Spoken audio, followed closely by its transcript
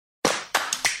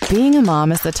Being a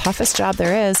mom is the toughest job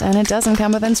there is, and it doesn't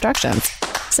come with instructions.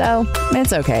 So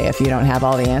it's okay if you don't have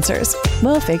all the answers.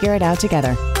 We'll figure it out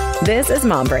together. This is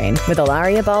Mom Brain with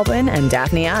Ilaria Baldwin and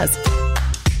Daphne Oz.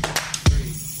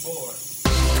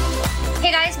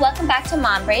 Hey guys, welcome back to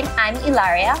Mom Brain. I'm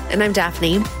Ilaria. And I'm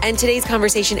Daphne. And today's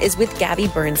conversation is with Gabby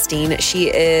Bernstein.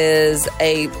 She is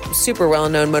a super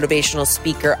well-known motivational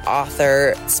speaker,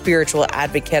 author, spiritual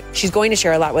advocate. She's going to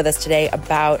share a lot with us today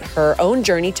about her own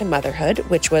journey to motherhood,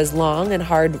 which was long and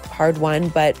hard won,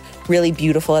 but really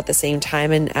beautiful at the same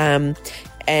time.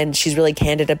 And she's really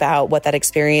candid about what that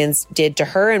experience did to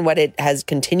her and what it has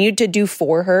continued to do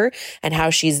for her and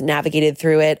how she's navigated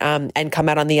through it and come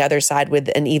out on the other side with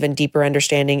an even deeper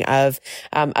understanding of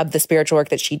the spiritual work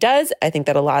that she does. I think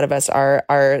that a lot of us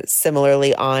are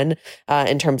similarly on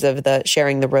in terms of the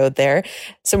sharing the road there.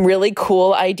 Some really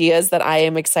cool ideas that I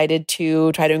am excited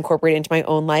to try to incorporate into my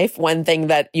own life. One thing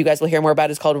that you guys will hear more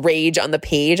about is called Rage on the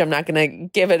Page. I'm not going to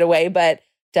give it away, but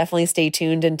definitely stay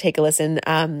tuned and take a listen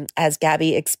as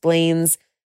Gabby explains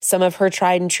some of her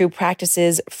tried and true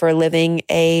practices for living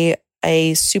a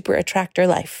super attractor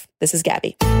life. This is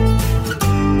Gabby. Mom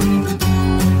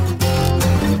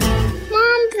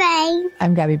Brain.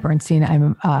 I'm Gabby Bernstein.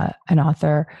 I'm an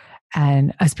author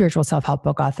and a spiritual self-help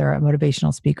book author, a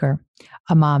motivational speaker,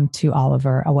 a mom to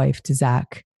Oliver, a wife to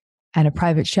Zach, and a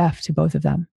private chef to both of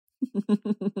them.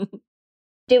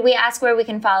 Did we ask where we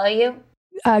can follow you?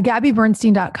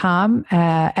 GabbyBernstein.com,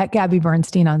 at Gabby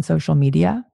Bernstein on social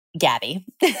media. Gabby.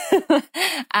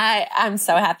 I'm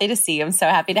so happy to see you. I'm so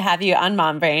happy to have you on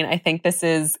Mom Brain. I think this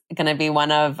is going to be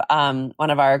one of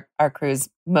our crew's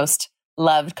most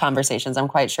loved conversations. I'm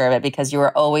quite sure of it because you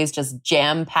are always just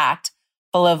jam-packed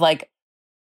full of like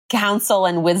counsel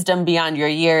and wisdom beyond your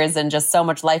years and just so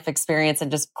much life experience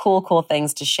and just cool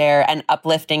things to share and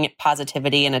uplifting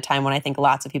positivity in a time when I think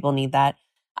lots of people need that.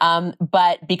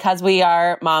 But because we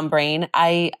are Mom Brain,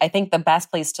 I think the best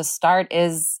place to start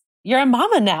is you're a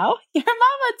mama now. You're a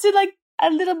mama to like a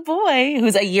little boy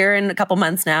who's a year and a couple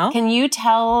months now. Can you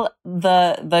tell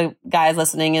the guys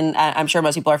listening, and I'm sure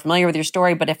most people are familiar with your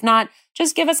story, but if not,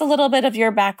 just give us a little bit of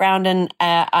your background and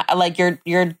like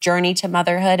your journey to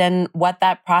motherhood and what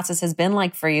that process has been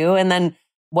like for you, and then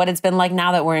what it's been like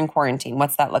now that we're in quarantine.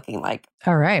 What's that looking like?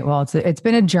 All right. Well, it's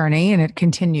been a journey and it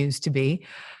continues to be.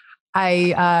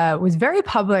 I was very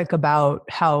public about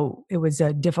how it was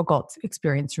a difficult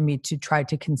experience for me to try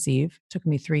to conceive. It took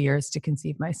me 3 years to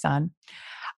conceive my son.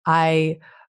 I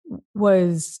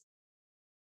was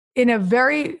in a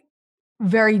very,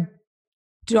 very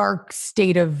dark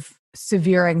state of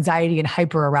severe anxiety and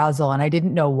hyperarousal, and I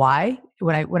didn't know why.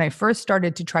 When I first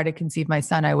started to try to conceive my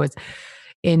son, I was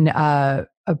in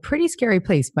a pretty scary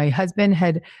place. My husband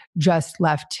had just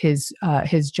left his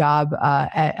job,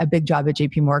 a big job at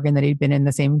JP Morgan that he'd been in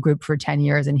the same group for 10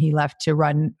 years. And he left to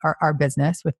run our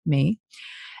business with me.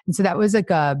 And so that was like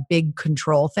a big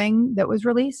control thing that was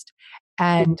released.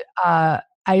 And I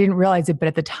didn't realize it, but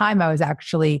at the time I was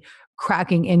actually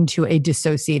cracking into a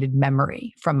dissociated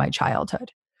memory from my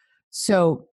childhood.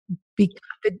 So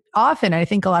often, I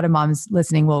think a lot of moms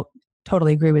listening will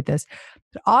totally agree with this,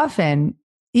 but often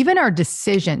even our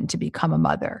decision to become a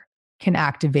mother can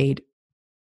activate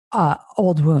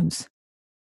old wounds,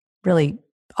 really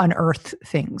unearth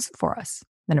things for us.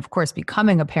 Then, of course,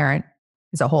 becoming a parent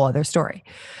is a whole other story.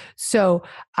 So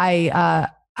I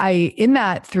in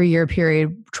that 3-year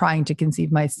period trying to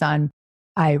conceive my son,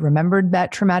 I remembered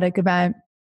that traumatic event.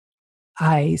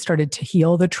 I started to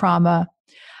heal the trauma.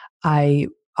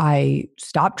 I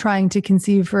stopped trying to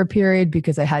conceive for a period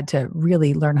because I had to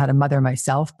really learn how to mother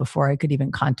myself before I could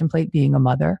even contemplate being a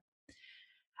mother.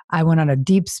 I went on a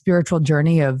deep spiritual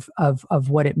journey of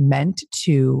what it meant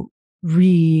to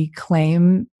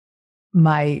reclaim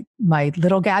my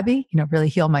little Gabby, really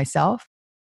heal myself.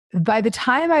 By the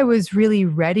time I was really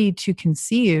ready to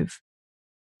conceive,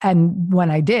 and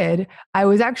when I did, I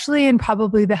was actually in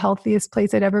probably the healthiest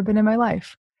place I'd ever been in my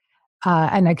life.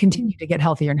 And I continued to get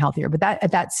healthier and healthier. But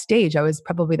at that stage, I was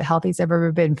probably the healthiest I've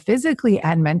ever been physically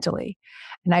and mentally.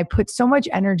 And I put so much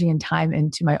energy and time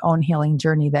into my own healing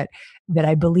journey that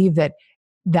I believe that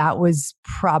was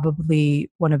probably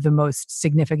one of the most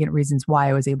significant reasons why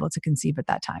I was able to conceive at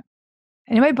that time.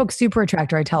 And in my book, Super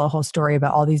Attractor, I tell a whole story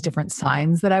about all these different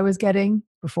signs that I was getting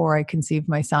before I conceived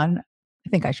my son. I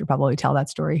think I should probably tell that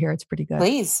story here. It's pretty good.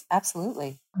 Please,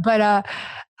 absolutely. But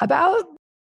about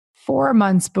 4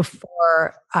 months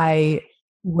before I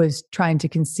was trying to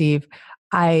conceive,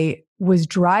 I was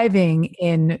driving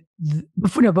in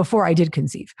before I did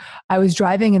conceive. I was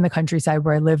driving in the countryside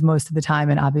where I live most of the time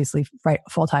and obviously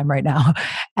full time right now.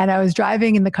 And I was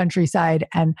driving in the countryside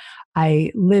and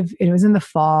it was in the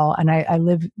fall, and I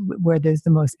live where there's the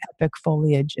most epic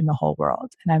foliage in the whole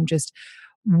world. And I'm just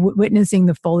witnessing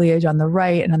the foliage on the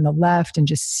right and on the left and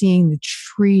just seeing the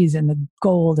trees and the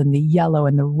gold and the yellow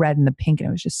and the red and the pink. And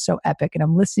it was just so epic. And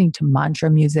I'm listening to mantra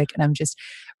music and I'm just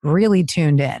really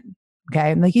tuned in.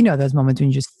 Okay. And those moments when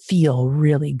you just feel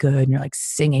really good and you're like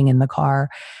singing in the car.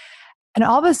 And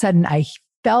all of a sudden I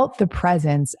felt the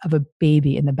presence of a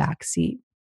baby in the back seat.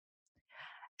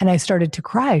 And I started to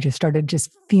cry. I just started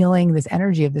feeling this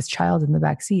energy of this child in the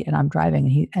back seat, and I'm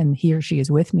driving and he or she is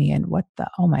with me. And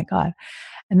oh my God.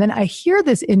 And then I hear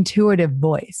this intuitive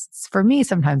voice. For me,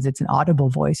 sometimes it's an audible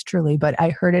voice, truly, but I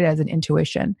heard it as an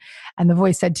intuition. And the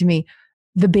voice said to me,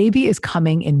 "The baby is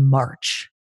coming in March."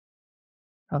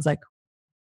 I was like,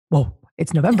 whoa,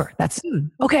 it's November. That's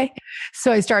soon. Okay.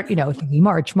 So I start, thinking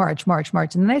March. And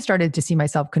then I started to see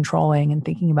myself controlling and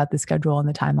thinking about the schedule and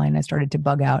the timeline. I started to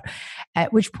bug out,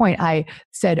 at which point I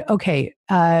said, okay,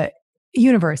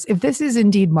 universe, if this is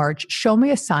indeed March, show me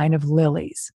a sign of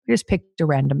lilies. I just picked a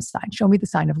random sign. Show me the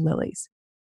sign of lilies.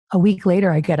 A week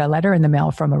later, I get a letter in the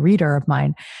mail from a reader of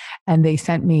mine, and they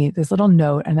sent me this little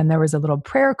note. And then there was a little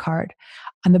prayer card.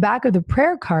 On the back of the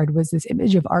prayer card was this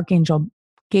image of Archangel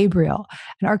Gabriel.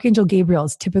 And Archangel Gabriel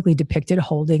is typically depicted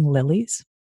holding lilies.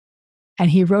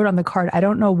 And he wrote on the card, "I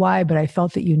don't know why, but I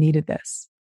felt that you needed this."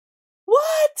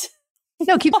 What?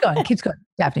 No, keeps going.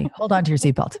 Daphne, hold on to your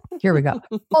seatbelt. Here we go.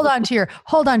 Hold on to your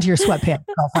sweatpants,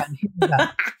 girlfriend. Here we go.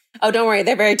 Oh, don't worry.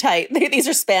 They're very tight. These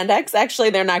are spandex. Actually,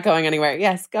 they're not going anywhere.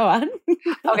 Yes, go on.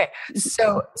 Okay.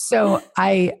 So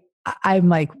I'm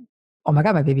like, oh my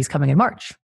God, my baby's coming in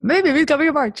March.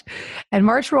 And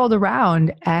March rolled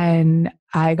around and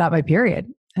I got my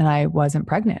period and I wasn't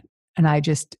pregnant. And I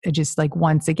just like,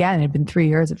 once again, it had been 3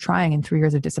 years of trying and 3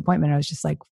 years of disappointment. I was just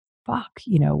like, fuck,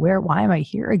 why am I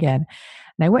here again?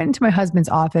 And I went into my husband's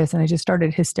office and I just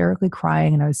started hysterically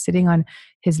crying, and I was sitting on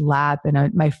his lap,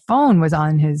 and my phone was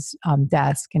on his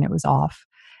desk and it was off.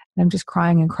 And I'm just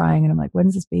crying. And I'm like,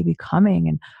 when's this baby coming?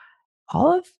 And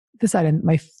all of a sudden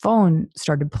my phone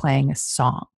started playing a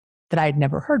song that I had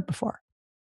never heard before.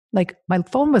 Like my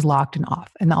phone was locked and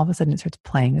off, and all of a sudden it starts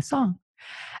playing a song.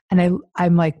 And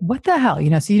I'm like, what the hell?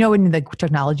 So when the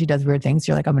technology does weird things,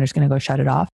 you're like, I'm just going to go shut it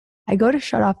off. I go to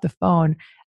shut off the phone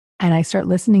and I start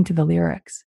listening to the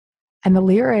lyrics. And the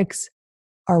lyrics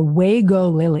are "Way go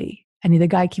Lily." And the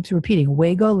guy keeps repeating,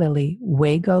 "Way go Lily,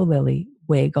 way go Lily,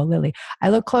 way go Lily." I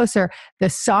look closer. The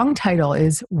song title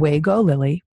is "Way Go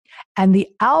Lily." And the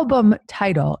album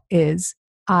title is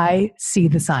 "I See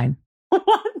the Sign." What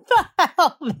the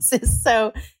hell? This is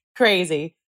so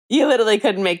crazy. You literally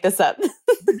couldn't make this up.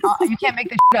 You can't make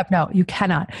this shit up. No, you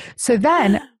cannot. So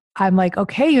then I'm like,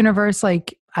 okay, universe,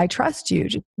 like, I trust you.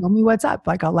 Just show me what's up.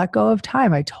 Like, I'll let go of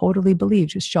time. I totally believe.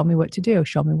 Just show me what to do.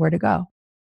 Show me where to go.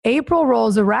 April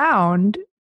rolls around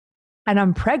and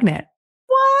I'm pregnant.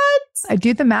 What? I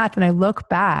do the math and I look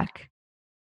back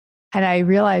and I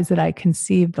realize that I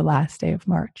conceived the last day of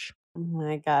March. Oh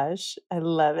my gosh. I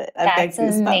love it. That's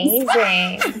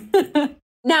amazing.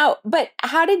 Now, but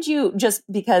how did you, just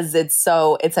because it's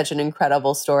such an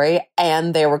incredible story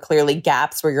and there were clearly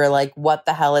gaps where you're like, what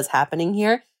the hell is happening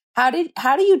here? How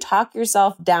do you talk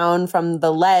yourself down from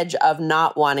the ledge of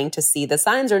not wanting to see the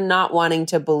signs or not wanting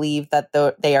to believe that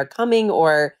they are coming,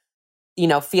 or,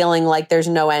 feeling like there's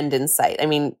no end in sight? I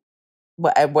mean,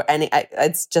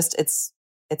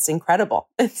 it's incredible.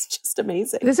 It's just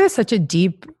amazing. This is such a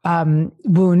deep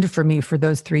wound for me for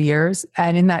those 3 years.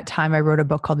 And in that time, I wrote a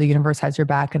book called The Universe Has Your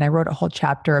Back. And I wrote a whole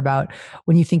chapter about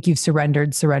when you think you've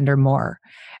surrendered, surrender more.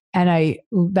 And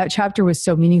that chapter was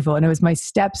so meaningful. And it was my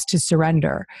steps to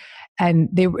surrender. And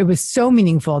it was so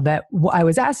meaningful that I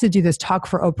was asked to do this talk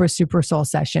for Oprah Super Soul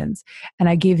Sessions. And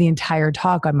I gave the entire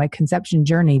talk on my conception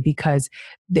journey because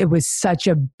it was such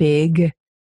a big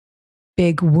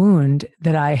wound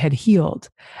that I had healed.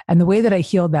 And the way that I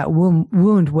healed that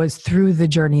wound was through the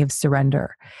journey of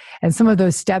surrender. And some of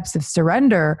those steps of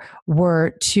surrender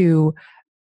were to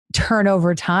turn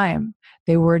over time.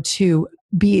 They were to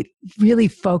be really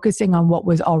focusing on what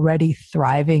was already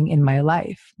thriving in my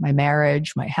life, my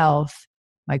marriage, my health,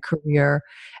 my career.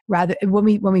 Rather, when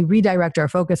we redirect our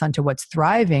focus onto what's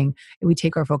thriving, we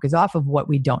take our focus off of what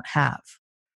we don't have.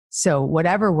 So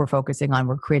whatever we're focusing on,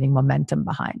 we're creating momentum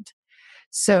behind.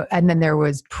 So, and then there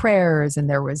was prayers and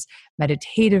there was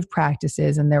meditative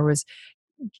practices and there was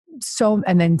so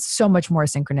much more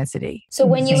synchronicity. So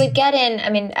when you would get in, I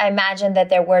mean, I imagine that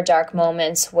there were dark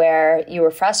moments where you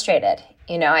were frustrated,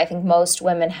 I think most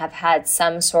women have had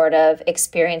some sort of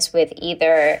experience with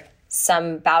either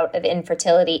some bout of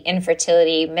infertility,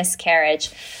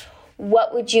 miscarriage.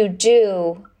 What would you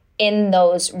do in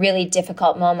those really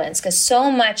difficult moments? Because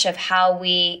so much of how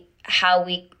we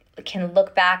can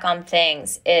look back on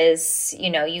things is,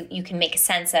 you can make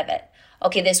sense of it.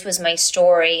 Okay, this was my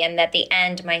story, and at the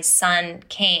end, my son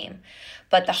came.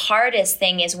 But the hardest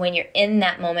thing is when you're in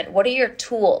that moment, what are your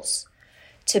tools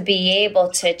to be able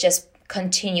to just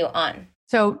continue on?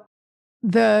 So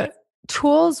the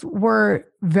tools were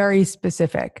very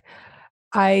specific.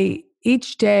 I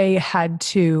each day had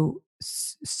to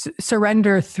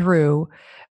surrender through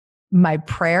my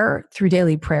prayer, through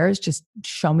daily prayers, just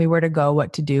show me where to go,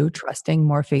 what to do, trusting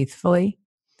more faithfully,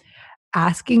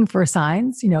 asking for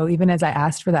signs. Even as I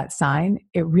asked for that sign,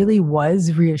 it really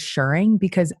was reassuring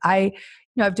because I've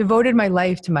devoted my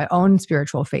life to my own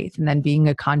spiritual faith and then being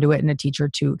a conduit and a teacher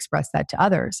to express that to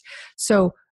others.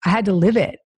 So I had to live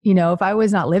it. If I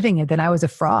was not living it, then I was a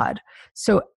fraud.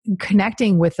 So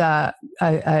connecting with a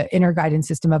inner guidance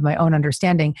system of my own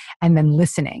understanding and then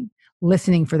listening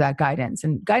for that guidance.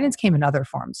 And guidance came in other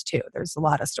forms too. There's a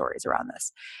lot of stories around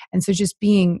this. And so just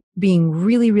being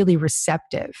really, really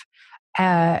receptive,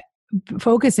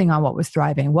 focusing on what was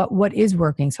thriving, what is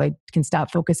working so I can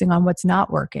stop focusing on what's not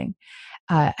working.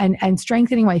 And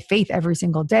strengthening my faith every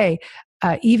single day,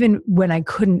 even when I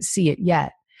couldn't see it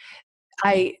yet.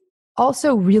 I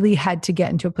also really had to get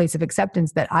into a place of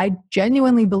acceptance that I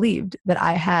genuinely believed that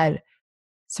I had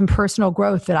some personal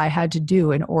growth that I had to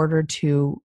do in order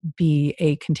to be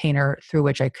a container through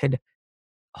which I could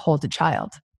hold a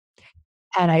child.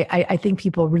 And I think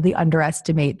people really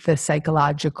underestimate the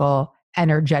psychological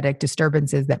energetic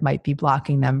disturbances that might be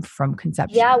blocking them from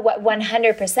conception. Yeah,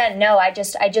 100%. No, I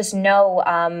just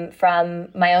know from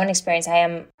my own experience.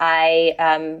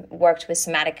 I worked with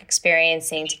somatic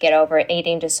experiencing to get over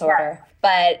eating disorder,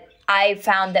 but I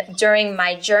found that during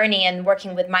my journey and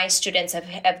working with my students of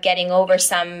getting over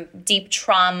some deep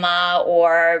trauma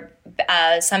or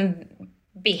some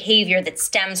behavior that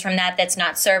stems from that's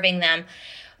not serving them,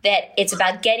 that it's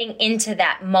about getting into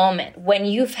that moment when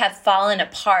you have fallen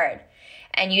apart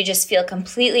and you just feel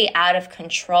completely out of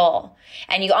control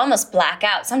and you almost black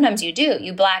out. Sometimes you do.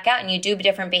 You black out and you do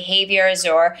different behaviors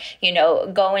or,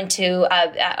 go into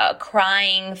a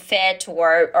crying fit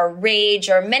or rage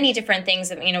or many different things.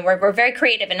 We're very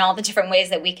creative in all the different ways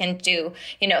that we can do,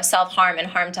 self-harm and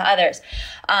harm to others.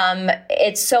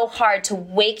 It's so hard to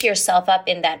wake yourself up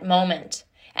in that moment.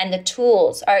 And the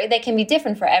tools they can be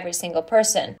different for every single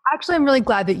person. Actually, I'm really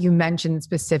glad that you mentioned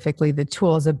specifically the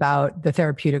tools about the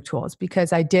therapeutic tools,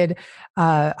 because I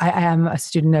am a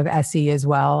student of SE as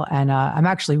well. And I'm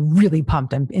actually really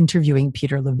pumped. I'm interviewing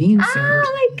Peter Levine soon.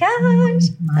 Oh my gosh.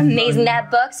 Amazing,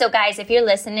 that book. So guys, if you're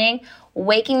listening,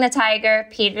 Waking the Tiger,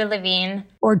 Peter Levine.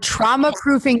 Or Trauma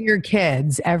Proofing Your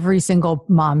Kids. Every single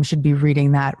mom should be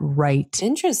reading that right.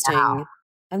 Interesting. Now.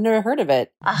 I've never heard of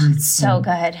it. Oh, it's so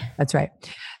good. That's right.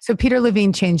 So Peter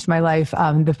Levine changed my life.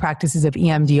 The practices of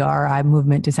EMDR, eye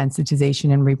movement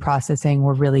desensitization and reprocessing,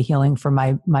 were really healing for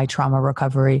my trauma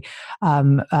recovery.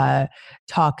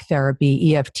 Talk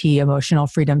therapy, EFT, emotional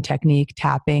freedom technique,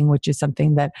 tapping, which is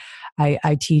something that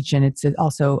I teach, and it's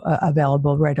also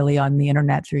available readily on the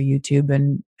internet through YouTube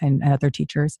and other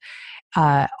teachers.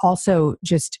 Also,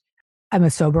 I'm a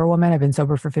sober woman. I've been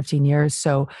sober for 15 years.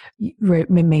 So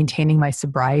maintaining my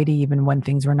sobriety, even when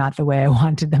things were not the way I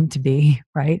wanted them to be,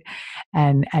 right?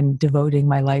 And devoting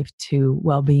my life to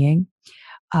well-being.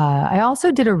 I also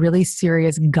did a really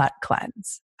serious gut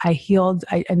cleanse. I healed,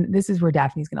 and this is where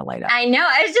Daphne's going to light up. I know.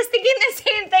 I was just thinking the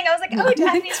same thing. I was like, oh,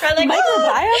 Daphne's probably like,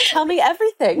 microbiome, tell me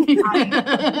everything.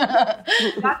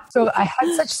 So I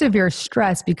had such severe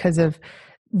stress because of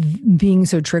being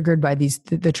so triggered by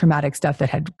the traumatic stuff that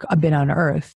had been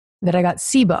unearthed, that I got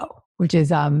SIBO, which is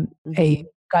a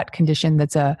gut condition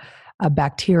that's a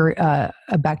bacteria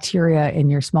in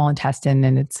your small intestine,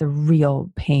 and it's a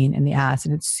real pain in the ass,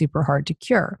 and it's super hard to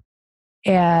cure.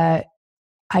 And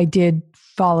I did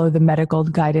follow the medical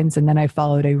guidance, and then I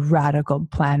followed a radical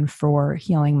plan for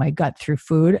healing my gut through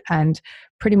food, and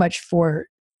pretty much for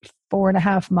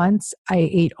 4.5 months, I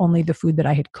ate only the food that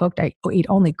I had cooked. I ate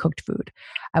only cooked food.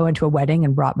 I went to a wedding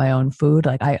and brought my own food.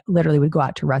 Like, I literally would go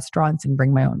out to restaurants and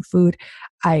bring my own food.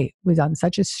 I was on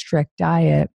such a strict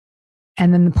diet.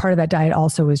 And then the part of that diet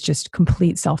also was just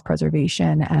complete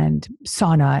self-preservation and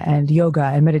sauna and yoga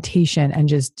and meditation and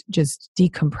just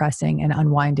decompressing and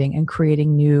unwinding and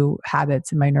creating new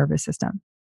habits in my nervous system.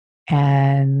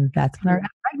 And that's when I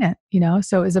got pregnant,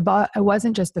 So it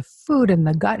wasn't just the food and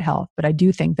the gut health, but I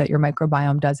do think that your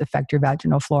microbiome does affect your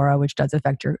vaginal flora, which does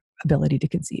affect your ability to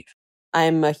conceive.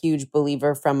 I'm a huge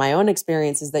believer from my own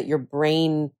experience is that your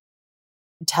brain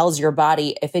tells your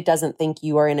body if it doesn't think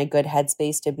you are in a good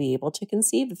headspace to be able to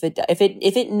conceive, if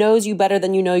it knows you better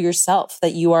than you know yourself,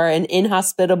 that you are an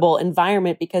inhospitable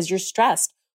environment because you're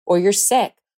stressed or you're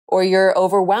sick or you're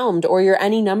overwhelmed or you're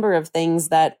any number of things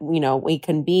that, we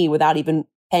can be without even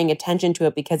paying attention to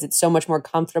it because it's so much more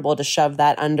comfortable to shove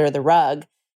that under the rug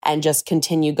and just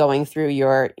continue going through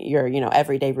your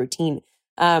everyday routine.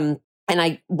 And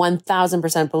I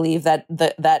 1000% believe that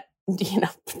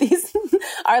these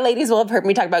our ladies will have heard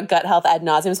me talk about gut health ad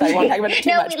nauseum, so I won't talk about it too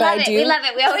much. We love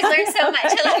it. We always learn so much.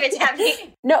 I love it,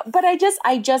 Gabby. No, but I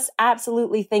just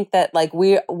absolutely think that like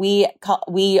we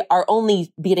are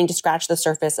only beginning to scratch the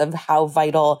surface of how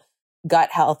vital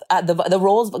gut health, the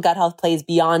roles gut health plays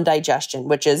beyond digestion,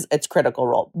 which is its critical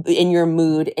role in your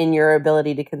mood, in your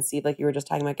ability to conceive, like you were just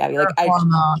talking about, Gabby,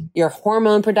 your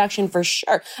hormone production for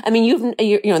sure. I mean,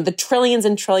 the trillions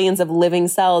and trillions of living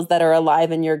cells that are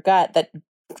alive in your gut that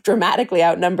dramatically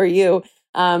outnumber you.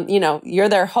 You're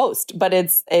their host, but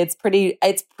it's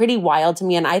pretty wild to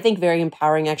me. And I think very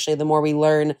empowering, actually. The more we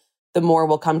learn, the more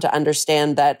we'll come to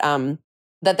understand that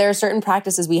there are certain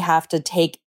practices we have to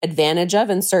take advantage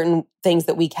of and certain things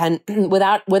that we can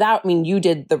without, you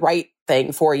did the right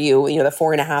thing for you, the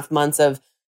 4.5 months of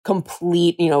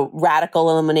complete, radical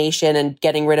elimination and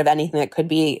getting rid of anything that could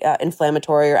be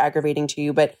inflammatory or aggravating to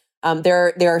you. But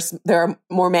there are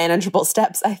more manageable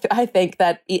steps. I think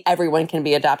that everyone can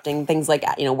be adopting things like,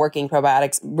 working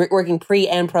pre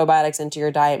and probiotics into your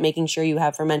diet, making sure you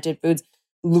have fermented foods,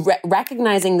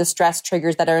 recognizing the stress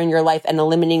triggers that are in your life and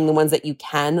eliminating the ones that you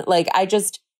can.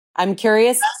 I'm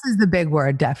curious. This is the big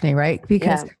word, Daphne, right?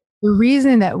 Because the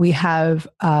reason that we have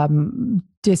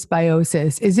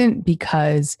dysbiosis isn't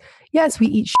because, yes, we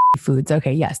eat foods.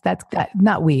 Okay, yes, that's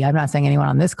not we. I'm not saying anyone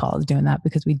on this call is doing that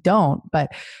because we don't,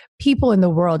 but people in the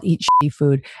world eat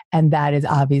food, and that is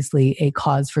obviously a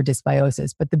cause for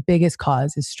dysbiosis. But the biggest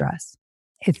cause is stress.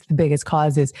 The biggest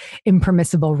cause is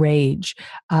impermissible rage,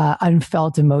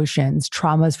 unfelt emotions,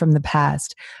 traumas from the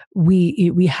past.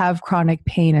 We have chronic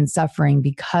pain and suffering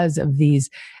because of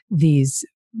these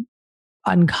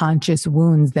unconscious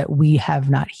wounds that we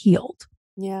have not healed.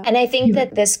 Yeah. And I think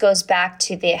that this goes back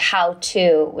to the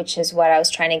how-to, which is what I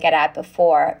was trying to get at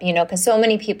before, because so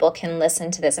many people can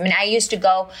listen to this. I mean, I used to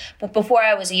go, but before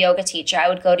I was a yoga teacher, I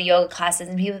would go to yoga classes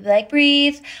and people would be like,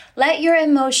 breathe, let your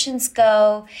emotions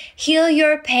go, heal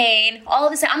your pain, all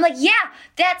of this. I'm like, yeah,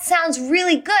 that sounds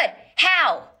really good.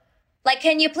 How? Like,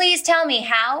 can you please tell me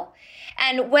how?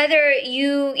 And whether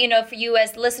for you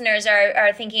as listeners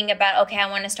are thinking about, okay, I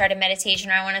want to start a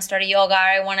meditation, or I want to start a yoga, or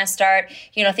I want to start,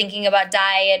 thinking about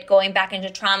diet, going back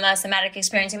into trauma, somatic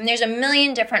experience. I mean, there's a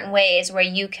million different ways where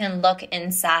you can look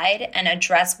inside and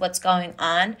address what's going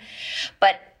on.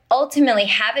 But ultimately,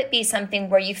 have it be something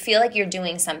where you feel like you're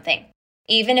doing something.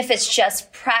 Even if it's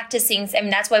just practicing,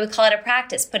 that's why we call it a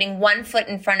practice, putting one foot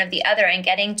in front of the other and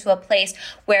getting to a place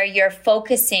where you're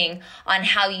focusing on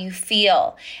how you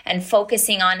feel and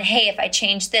focusing on, hey, if I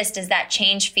change this, does that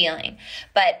change feeling?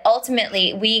 But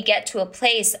ultimately, we get to a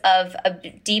place of a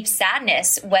deep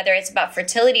sadness, whether it's about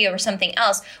fertility or something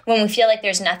else, when we feel like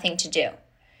there's nothing to do.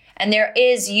 And there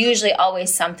is usually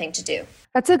always something to do.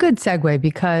 That's a good segue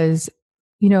because,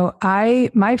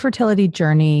 my fertility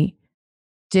journey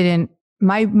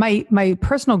my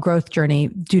personal growth journey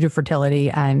due to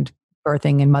fertility and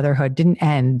birthing and motherhood didn't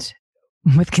end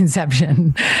with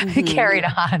conception. Mm-hmm. It carried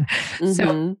on. Mm-hmm.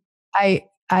 So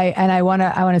I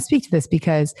want to speak to this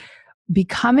because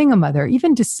becoming a mother,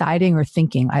 even deciding or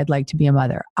thinking I'd like to be a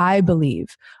mother, I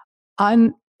believe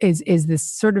is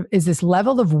this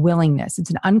level of willingness.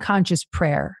 It's an unconscious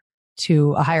prayer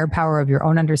to a higher power of your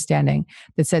own understanding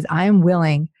that says, I am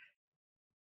willing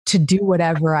to do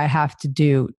whatever I have to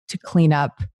do to clean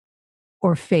up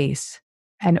or face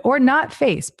or not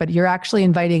face, but you're actually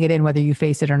inviting it in whether you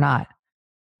face it or not.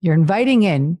 You're inviting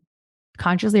in,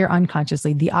 consciously or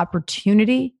unconsciously, the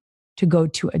opportunity to go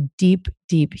to a deep,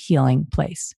 deep healing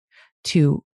place,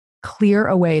 to clear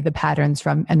away the patterns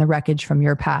and the wreckage from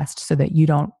your past so that you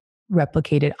don't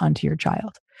replicate it onto your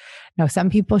child. Now, some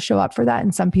people show up for that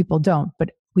and some people don't, but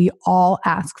we all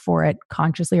ask for it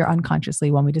consciously or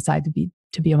unconsciously when we decide to be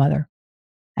a mother.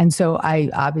 And so I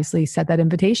obviously set that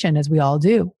invitation, as we all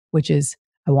do, which is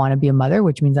I want to be a mother,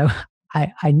 which means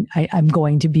I'm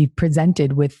going to be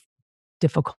presented with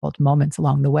difficult moments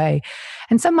along the way.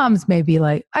 And some moms may be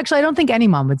like, actually, I don't think any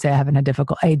mom would say I haven't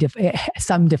had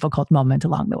some difficult moment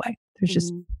along the way. It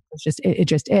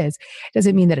just is. It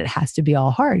doesn't mean that it has to be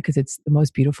all hard because it's the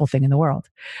most beautiful thing in the world.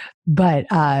 But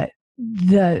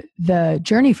the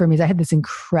journey for me is I had this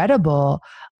incredible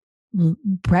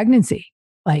pregnancy.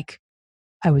 Like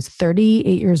I was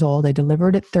 38 years old. I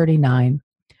delivered at 39.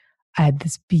 I had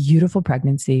this beautiful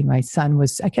pregnancy. My son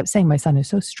was, I kept saying, my son is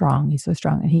so strong. He's so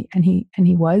strong. And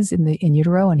he was in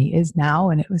utero, and he is now.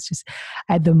 And it was just,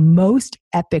 I had the most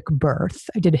epic birth.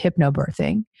 I did a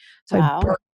hypnobirthing. So Wow. I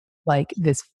birthed like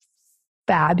this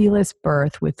fabulous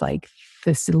birth with like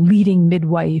this leading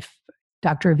midwife,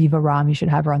 Dr. Aviva Ram. You should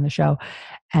have her on the show.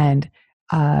 And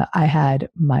I had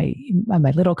my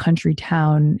little country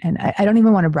town, and I don't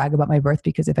even want to brag about my birth,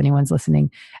 because if anyone's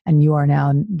listening and you are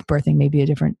now, birthing may be a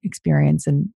different experience,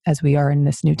 and as we are in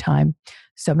this new time,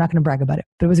 so I'm not going to brag about it,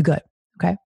 but it was good.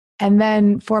 Okay. And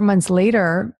then 4 months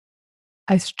later,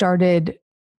 I started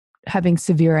having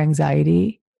severe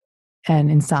anxiety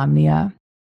and insomnia,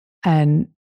 and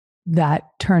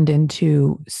that turned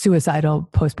into suicidal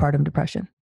postpartum depression.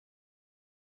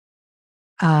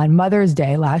 On Mother's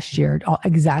Day last year,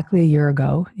 exactly a year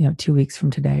ago, 2 weeks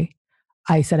from today,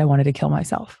 I said I wanted to kill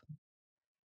myself.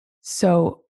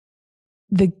 So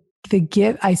the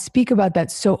gift, I speak about that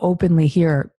so openly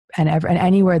here and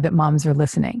anywhere that moms are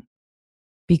listening,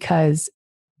 because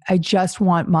I just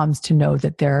want moms to know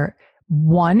that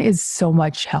one is so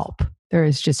much help. There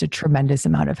is just a tremendous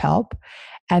amount of help,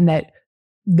 and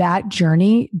that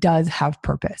journey does have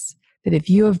purpose. That if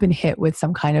you have been hit with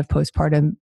some kind of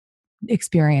postpartum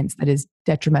experience that is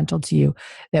detrimental to you,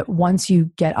 that once you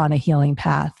get on a healing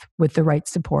path with the right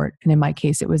support, and in my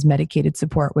case, it was medicated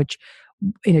support, which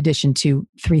in addition to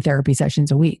 3 therapy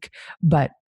sessions a week, but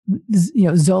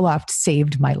Zoloft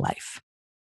saved my life.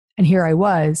 And here I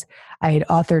was, I had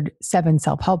authored 7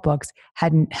 self-help books,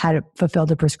 hadn't had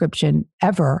fulfilled a prescription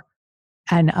ever,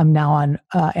 and I'm now on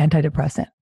antidepressant.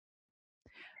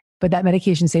 But that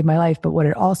medication saved my life. But what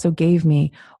it also gave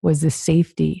me was the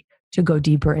safety to go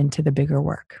deeper into the bigger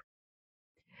work.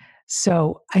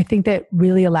 So I think that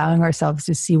really allowing ourselves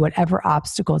to see whatever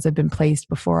obstacles have been placed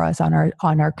before us on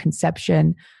our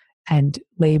conception and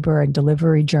labor and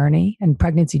delivery journey and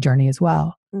pregnancy journey as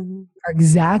well, are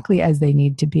exactly as they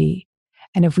need to be.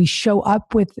 And if we show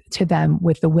up to them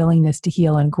with the willingness to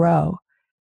heal and grow,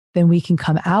 then we can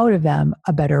come out of them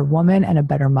a better woman and a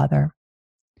better mother.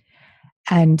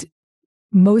 And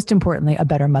most importantly, a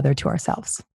better mother to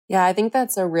ourselves. Yeah, I think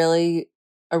that's a really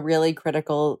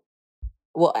critical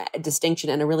distinction,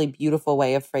 and a really beautiful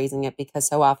way of phrasing it, because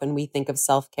so often we think of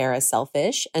self-care as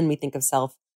selfish, and we think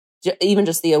of even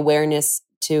just the awareness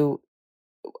to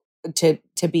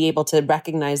be able to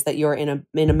recognize that you're in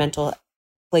a mental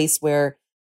place where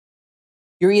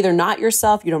you're either not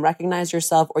yourself, you don't recognize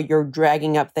yourself, or you're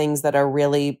dragging up things that are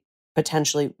really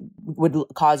potentially would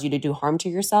cause you to do harm to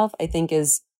yourself. I think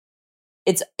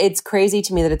it's crazy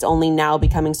to me that it's only now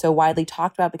becoming so widely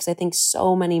talked about, because I think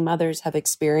so many mothers have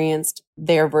experienced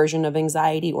their version of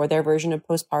anxiety or their version of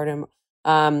postpartum,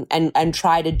 and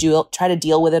try to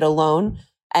deal with it alone.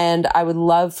 And I would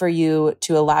love for you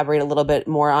to elaborate a little bit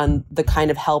more on the kind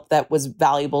of help that was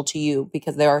valuable to you,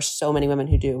 because there are so many women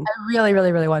who do. I really,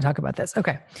 really, really want to talk about this.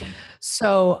 Okay.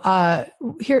 So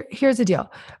here's the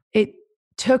deal. It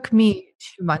took me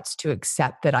 2 months to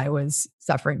accept that I was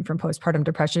suffering from postpartum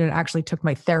depression. It actually took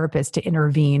my therapist to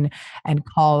intervene and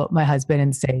call my husband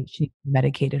and say she's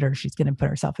medicated or she's going to put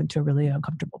herself into a really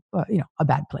uncomfortable, a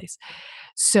bad place.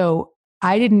 So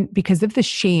I didn't, because of the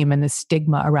shame and the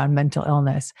stigma around mental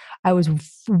illness, I was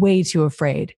way too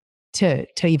afraid to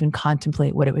even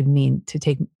contemplate what it would mean to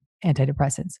take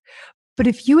antidepressants. But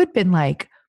if you had been like,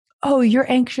 oh,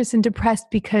 you're anxious and depressed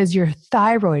because your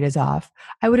thyroid is off,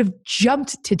 I would have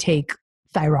jumped to take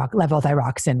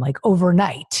levothyroxine like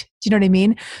overnight. Do you know what I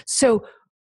mean? So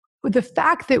the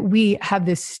fact that we have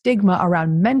this stigma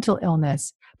around mental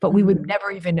illness, but we would never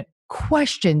even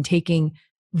question taking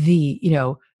the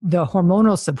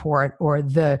hormonal support or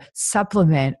the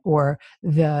supplement or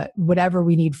the whatever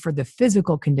we need for the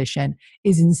physical condition,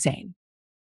 is insane.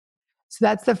 So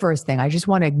that's the first thing. I just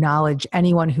want to acknowledge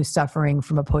anyone who's suffering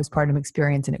from a postpartum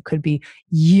experience, and it could be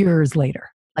years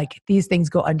later. Like these things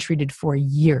go untreated for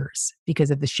years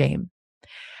because of the shame.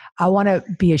 I want to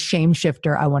be a shame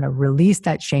shifter. I want to release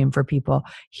that shame for people.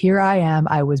 Here I am.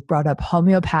 I was brought up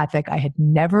homeopathic. I had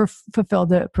never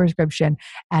fulfilled a prescription,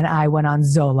 and I went on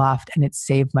Zoloft, and it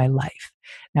saved my life.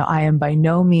 Now, I am by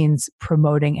no means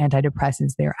promoting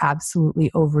antidepressants. They're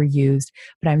absolutely overused.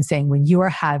 But I'm saying when you are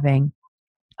having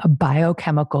a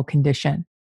biochemical condition,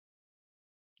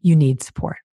 you need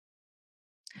support.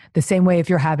 The same way if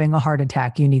you're having a heart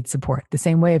attack, you need support. The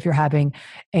same way if you're having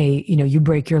you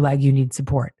break your leg, you need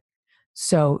support.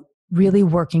 So really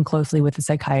working closely with a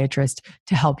psychiatrist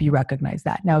to help you recognize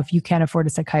that. Now, if you can't afford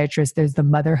a psychiatrist, there's the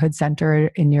Motherhood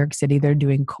Center in New York City. They're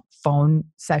doing phone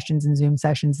sessions and Zoom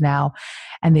sessions now,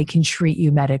 and they can treat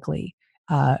you medically.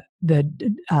 the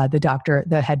doctor,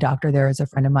 the head doctor there is a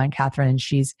friend of mine, Catherine, and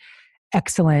she's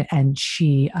excellent. And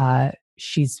she's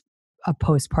a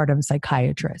postpartum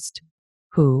psychiatrist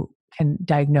who can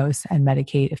diagnose and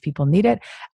medicate if people need it,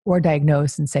 or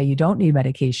diagnose and say, you don't need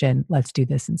medication, let's do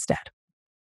this instead.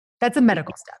 That's a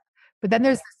medical step. But then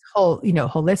there's this whole,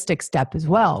 holistic step as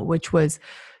well, which was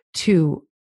to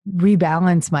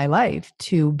rebalance my life,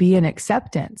 to be in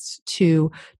acceptance,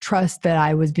 to trust that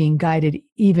I was being guided,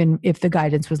 even if the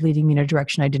guidance was leading me in a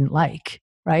direction I didn't like,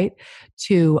 right?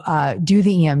 To do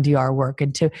the EMDR work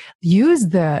and to use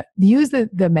the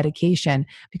medication,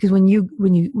 because when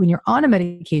you're on a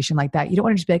medication like that, you don't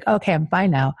want to just be like, okay, I'm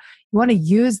fine now. You want to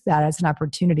use that as an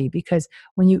opportunity, because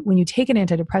when you take an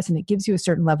antidepressant, it gives you a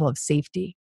certain level of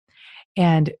safety.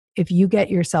 And if you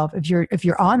get yourself, if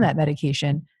you're on that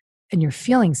medication and you're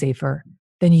feeling safer,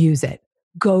 then use it.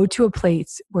 Go to a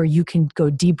place where you can go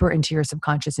deeper into your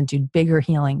subconscious and do bigger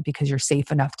healing because you're safe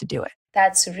enough to do it.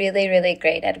 That's really, really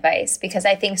great advice, because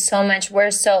I think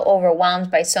we're so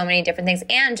overwhelmed by so many different things.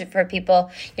 And for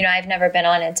people, I've never been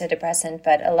on antidepressant,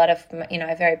 but a lot of,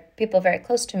 people very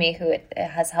close to me who it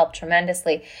has helped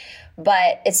tremendously.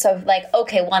 But it's so like,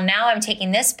 okay, well, now I'm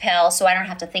taking this pill, so I don't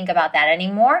have to think about that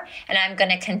anymore, and I'm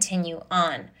going to continue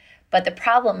on. But the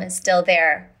problem is still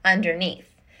there underneath.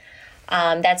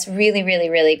 That's really, really,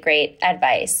 really great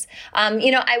advice.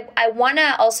 I want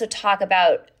to also talk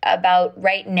about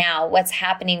right now, what's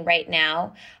happening right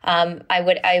now.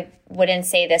 I wouldn't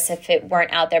say this if it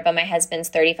weren't out there, but my husband's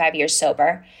 35 years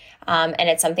sober. And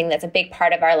it's something that's a big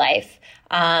part of our life.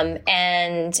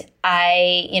 And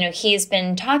he's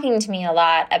been talking to me a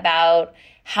lot about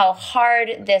how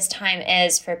hard this time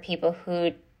is for people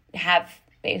who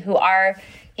are,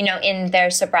 in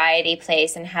their sobriety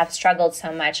place and have struggled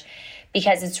so much,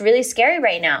 because it's really scary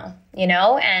right now,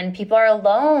 and people are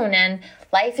alone and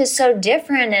life is so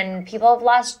different and people have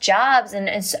lost jobs. And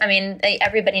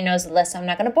everybody knows the list, so I'm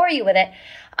not going to bore you with it.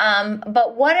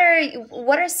 But what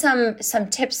are some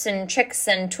tips and tricks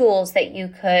and tools that you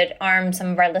could arm some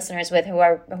of our listeners with who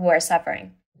are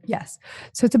suffering? Yes.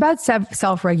 So it's about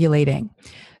self-regulating.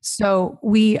 So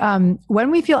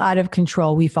when we feel out of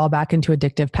control, we fall back into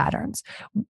addictive patterns.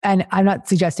 And I'm not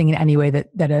suggesting in any way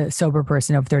that a sober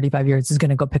person of 35 years is going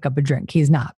to go pick up a drink. He's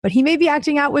not. But he may be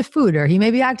acting out with food, or he may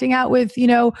be acting out with,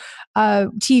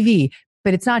 TV.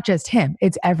 But it's not just him.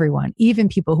 It's everyone, even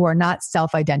people who are not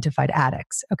self-identified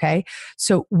addicts. Okay.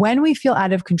 So when we feel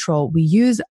out of control, we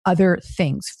use other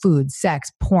things, food,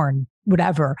 sex, porn,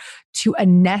 whatever, to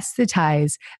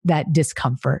anesthetize that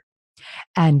discomfort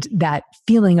and that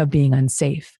feeling of being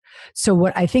unsafe. So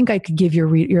what I think I could give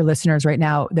your listeners right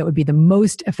now that would be the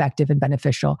most effective and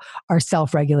beneficial are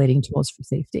self-regulating tools for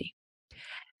safety.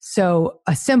 So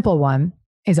a simple one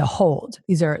is a hold.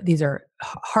 These are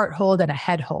heart hold and a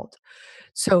head hold.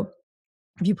 So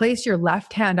if you place your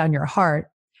left hand on your heart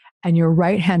and your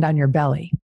right hand on your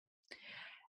belly,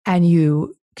 and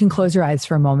you can close your eyes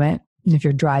for a moment. And if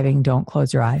you're driving, don't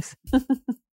close your eyes.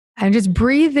 And just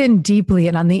breathe in deeply.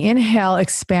 And on the inhale,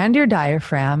 expand your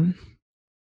diaphragm.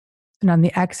 And on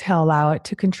the exhale, allow it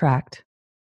to contract.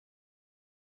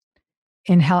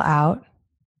 Inhale out.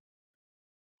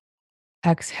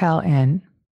 Exhale in.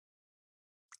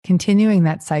 Continuing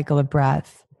that cycle of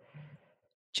breath.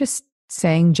 Just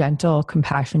saying gentle,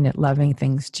 compassionate, loving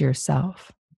things to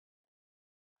yourself.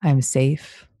 I'm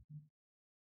safe.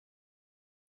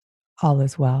 All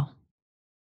is well.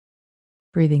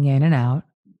 Breathing in and out.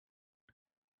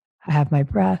 I have my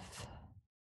breath.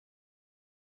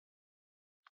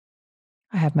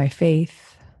 I have my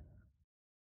faith.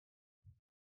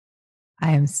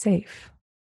 I am safe.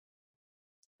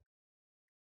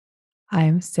 I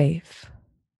am safe.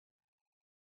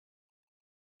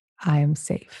 I am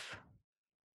safe.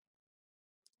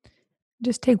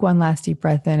 Just take one last deep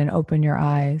breath in and open your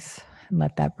eyes and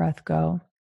let that breath go.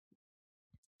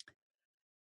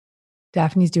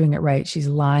 Daphne's doing it right. She's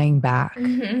lying back.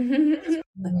 It's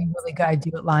really good. I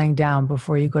do it lying down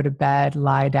before you go to bed.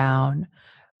 Lie down.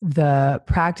 The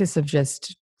practice of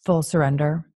just full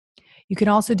surrender. You can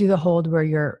also do the hold where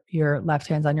your left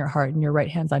hand's on your heart and your right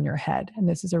hand's on your head. And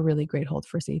this is a really great hold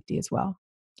for safety as well.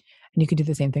 And you could do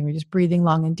the same thing. You're just breathing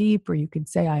long and deep, or you could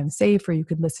say, I am safe, or you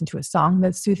could listen to a song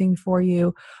that's soothing for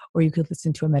you, or you could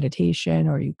listen to a meditation,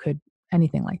 or you could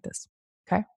anything like this.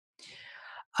 Okay.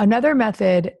 Another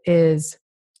method is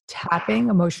tapping,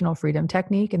 emotional freedom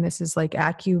technique. And this is like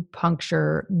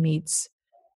acupuncture meets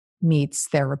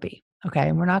therapy. Okay.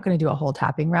 And we're not going to do a whole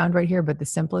tapping round right here, but the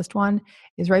simplest one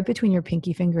is right between your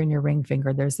pinky finger and your ring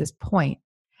finger. There's this point,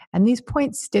 and these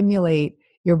points stimulate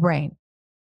your brain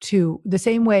to the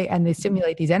same way, and they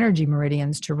stimulate these energy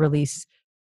meridians to release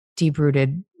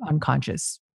deep-rooted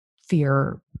unconscious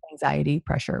fear, anxiety,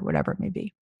 pressure, whatever it may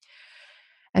be.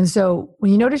 And so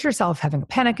when you notice yourself having a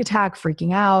panic attack,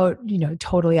 freaking out,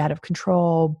 totally out of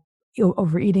control,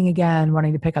 overeating again,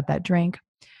 wanting to pick up that drink,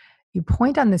 you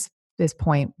point on this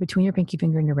point between your pinky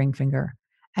finger and your ring finger.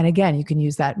 And again, you can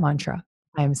use that mantra.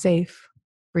 I am safe,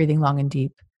 breathing long and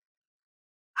deep.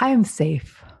 I am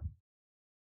safe.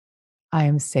 I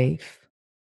am safe.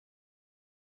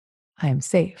 I am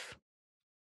safe.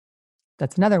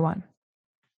 That's another one.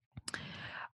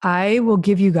 I will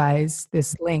give you guys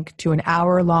this link to an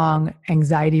hour-long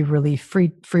anxiety relief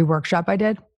free workshop I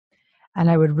did.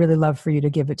 And I would really love for you to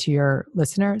give it to your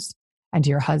listeners and to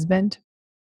your husband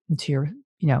and to your,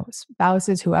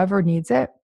 spouses, whoever needs it.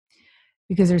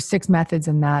 Because there's 6 methods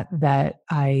in that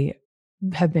I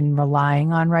have been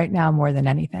relying on right now more than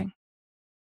anything.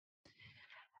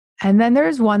 And then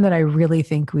there's one that I really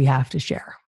think we have to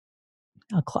share.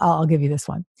 I'll give you this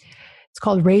one. It's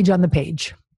called Rage on the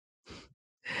Page.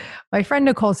 My friend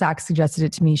Nicole Sachs suggested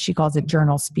it to me. She calls it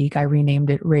journal speak. I renamed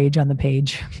it Rage on the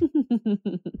Page.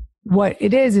 What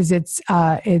it is it's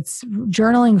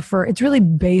journaling it's really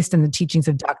based on the teachings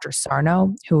of Dr.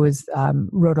 Sarno, who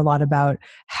wrote a lot about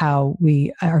how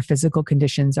our physical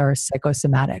conditions are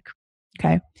psychosomatic.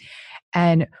 Okay.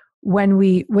 And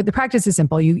the practice is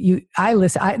simple. I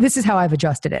listen. This is how I've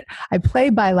adjusted it. I play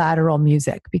bilateral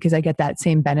music because I get that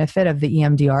same benefit of the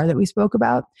EMDR that we spoke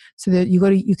about. So that you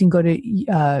can go to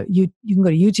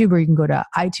YouTube, or you can go to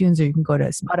iTunes, or you can go to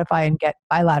Spotify and get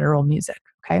bilateral music.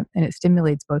 Okay, and it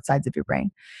stimulates both sides of your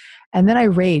brain. And then I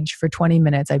rage for 20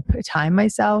 minutes. I time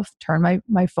myself, turn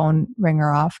my phone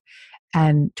ringer off,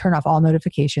 and turn off all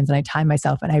notifications. And I time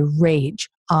myself, and I rage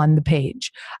on the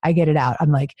page. I get it out.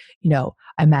 I'm like,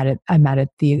 I'm mad at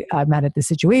the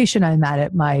situation. I'm mad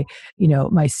at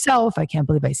myself. I can't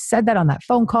believe I said that on that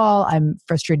phone call. I'm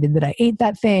frustrated that I ate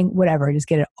that thing, whatever. I just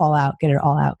get it all out,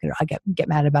 I get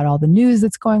mad about all the news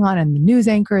that's going on and the news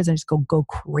anchors, and just go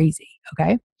crazy.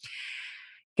 Okay.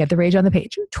 Get the rage on the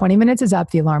page. 20 minutes is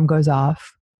up. The alarm goes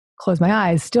off. Close my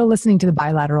eyes, still listening to the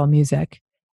bilateral music.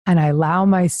 And I allow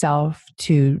myself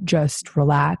to just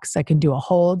relax. I can do a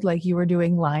hold like you were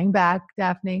doing, lying back,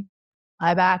 Daphne.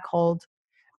 Lie back, hold,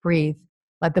 breathe.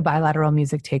 Let the bilateral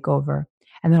music take over.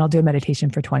 And then I'll do a meditation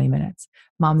for 20 minutes.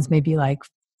 Moms may be like,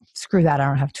 screw that. I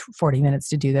don't have 40 minutes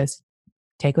to do this.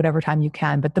 Take whatever time you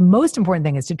can. But the most important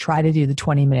thing is to try to do the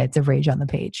 20 minutes of rage on the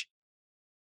page.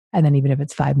 And then even if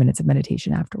it's 5 minutes of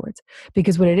meditation afterwards.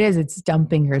 Because what it is, it's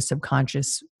dumping your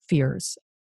subconscious fears.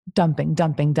 Dumping.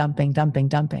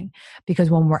 Because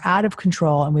when we're out of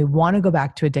control and we want to go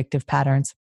back to addictive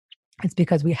patterns, it's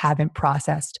because we haven't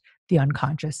processed the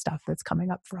unconscious stuff that's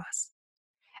coming up for us.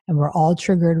 And we're all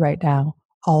triggered right now.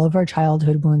 All of our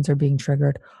childhood wounds are being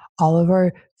triggered. All of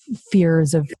our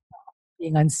fears of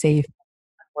being unsafe,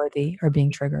 unworthy are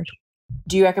being triggered.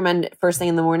 Do you recommend first thing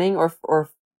in the morning or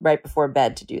right before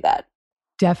bed to do that?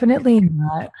 Definitely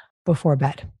not before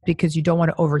bed, because you don't want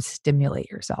to overstimulate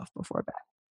yourself before bed.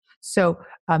 So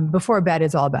before bed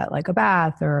is all about like a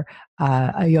bath or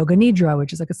a yoga nidra,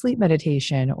 which is like a sleep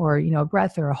meditation, or a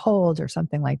breath or a hold or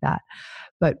something like that.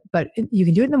 But you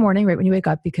can do it in the morning right when you wake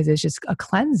up, because it's just a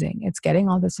cleansing. It's getting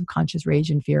all the subconscious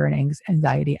rage and fear and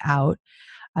anxiety out.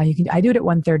 I do it at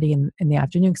 1:30 in the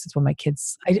afternoon, because it's when I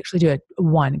actually do it at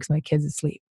 1 because my kids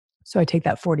asleep. So I take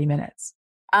that 40 minutes.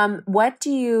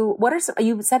 You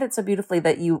said it so beautifully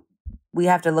that we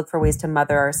have to look for ways to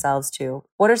mother ourselves too.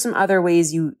 What are some other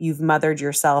ways you've mothered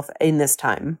yourself in this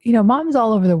time? Moms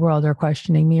all over the world are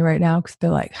questioning me right now, because they're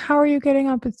like, how are you getting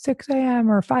up at 6 a.m.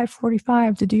 or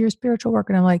 5:45 to do your spiritual work?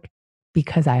 And I'm like,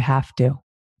 because I have to.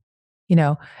 When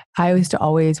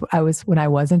I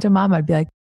wasn't a mom, I'd be like,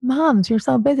 moms, you're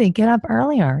so busy, get up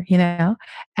earlier,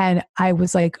 And I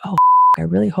was like, oh, I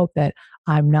really hope that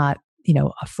I'm not,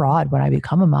 a fraud when I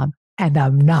become a mom. And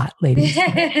I'm not, ladies.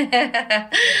 I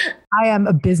am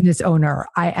a business owner.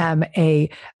 I am a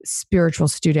spiritual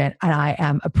student, and I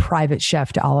am a private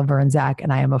chef to Oliver and Zach,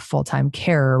 and I am a full-time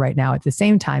carer right now at the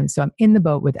same time. So I'm in the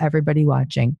boat with everybody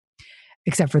watching,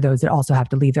 except for those that also have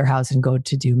to leave their house and go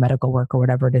to do medical work or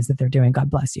whatever it is that they're doing.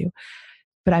 God bless you.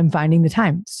 But I'm finding the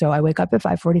time. So I wake up at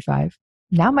 5:45.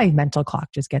 Now my mental clock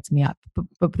just gets me up.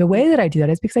 But the way that I do that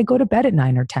is because I go to bed at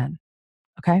 9 or 10.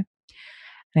 Okay.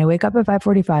 And I wake up at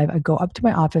 5:45. I go up to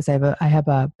my office. I have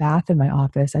a bath in my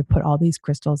office. I put all these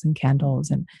crystals and candles,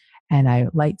 and I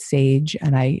light sage,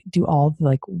 and I do all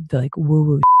the woo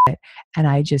woo shit. And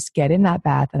I just get in that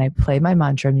bath, and I play my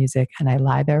mantra music, and I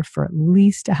lie there for at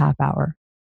least a half hour.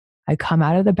 I come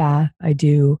out of the bath. I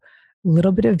do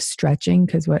little bit of stretching,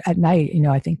 because at night,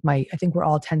 I think we're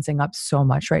all tensing up so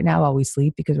much right now while we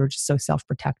sleep because we're just so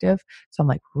self-protective. So I'm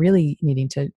like really needing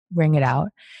to wring it out.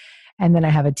 And then I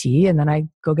have a tea, and then I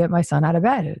go get my son out of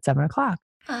bed at 7:00.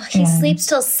 Oh, he sleeps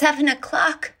till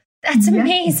 7:00. That's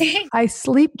amazing. I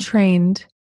sleep trained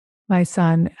my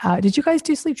son. Did you guys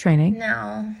do sleep training?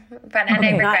 No, but I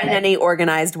regret not in any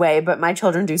organized way, but my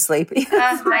children do sleep.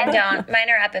 Mine don't. Mine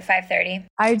are up at 5:30.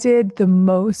 I did the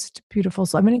most beautiful.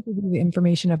 So I'm going to give you the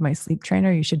information of my sleep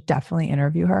trainer. You should definitely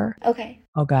interview her. Okay.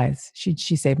 Oh, guys,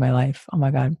 she saved my life. Oh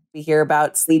my God. We hear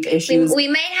about sleep issues. We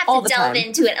might have to delve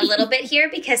into it a little bit here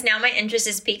because now my interest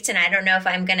is piqued and I don't know if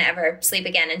I'm going to ever sleep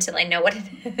again until I know what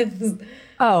it is.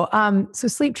 Oh, so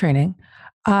sleep training.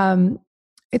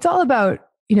 It's all about,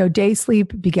 day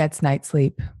sleep begets night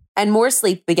sleep. And more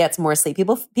sleep begets more sleep.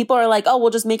 People are like, oh, we'll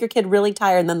just make your kid really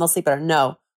tired and then they'll sleep better.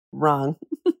 No, wrong.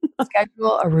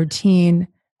 Schedule a routine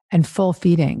and fully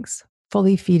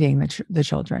feeding the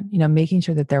children, making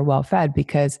sure that they're well fed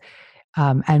because,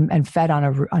 and fed on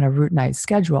a routinized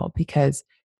schedule, because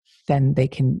then they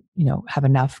can, have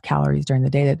enough calories during the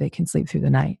day that they can sleep through the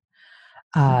night.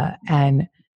 And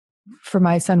for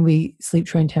my son, we sleep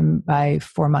trained him by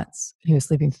 4 months. He was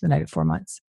sleeping through the night at 4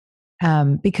 months.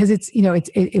 Because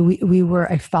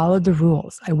I followed the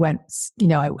rules. I went,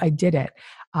 I did it.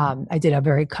 I did a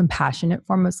very compassionate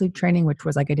form of sleep training, which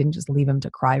was like, I didn't just leave him to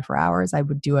cry for hours. I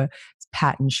would do a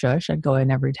pat and shush. I'd go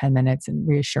in every 10 minutes and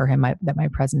reassure him that my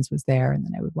presence was there. And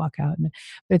then I would walk out.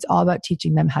 But it's all about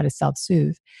teaching them how to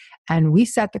self-soothe. And we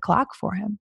set the clock for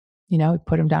him, we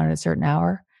put him down at a certain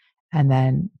hour, and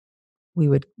then we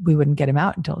wouldn't get him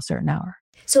out until a certain hour.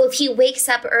 So if he wakes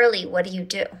up early, what do you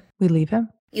do? We leave him.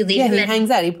 You leave him. He hangs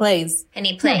out. He plays. And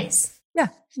he plays. Yeah.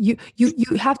 You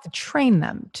have to train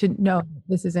them to know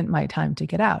this isn't my time to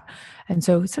get out. And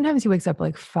so sometimes he wakes up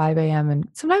like 5 a.m. and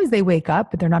sometimes they wake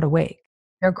up, but they're not awake.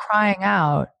 They're crying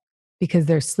out because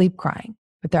they're sleep crying,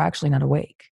 but they're actually not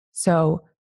awake. So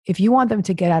if you want them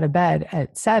to get out of bed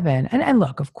at 7, and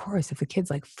look, of course, if the kid's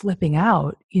like flipping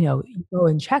out, you go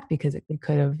and check because they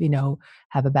could have,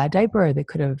 have a bad diaper, they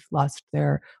could have lost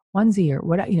their onesie or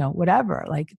whatever,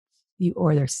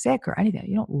 or they're sick or anything.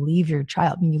 You don't leave your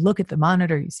child. I mean, you look at the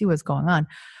monitor, you see what's going on,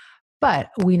 but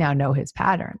we now know his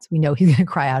patterns. We know he's going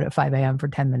to cry out at 5 a.m. for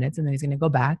 10 minutes and then he's going to go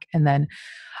back. And then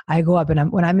I go up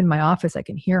and when I'm in my office, I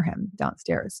can hear him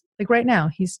downstairs. Like right now,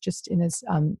 he's just in his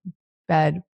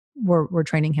bed. We're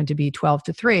training him to be 12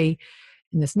 to 3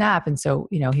 in this nap. And so,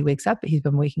 he wakes up, he's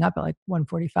been waking up at like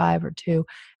 1:45 or 2.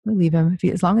 We leave him.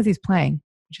 As long as he's playing,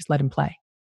 we just let him play.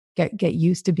 Get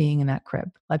used to being in that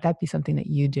crib. Let that be something that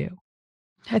you do.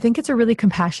 I think it's a really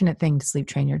compassionate thing to sleep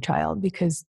train your child,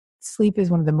 because sleep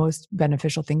is one of the most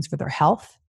beneficial things for their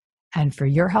health and for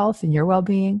your health and your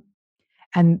well-being.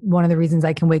 And one of the reasons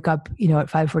I can wake up, at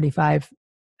 5:45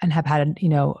 and have had,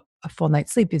 a full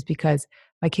night's sleep is because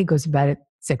my kid goes to bed at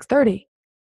 6:30.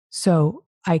 So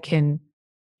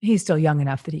he's still young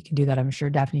enough that he can do that. I'm sure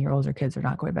Daphne, your older kids are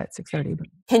not going to bed at 6:30. But.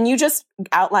 Can you just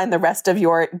outline the rest of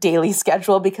your daily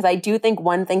schedule? Because I do think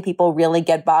one thing people really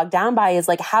get bogged down by is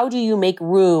like, how do you make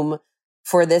room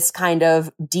for this kind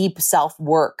of deep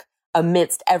self-work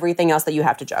amidst everything else that you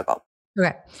have to juggle?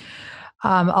 Okay.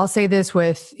 I'll say this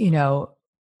with,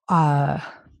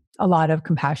 a lot of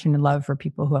compassion and love for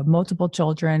people who have multiple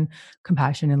children,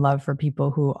 compassion and love for people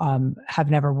who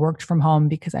have never worked from home,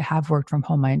 because I have worked from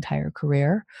home my entire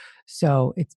career.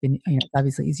 So it's been, it's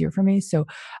obviously easier for me. So,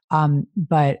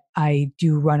 but I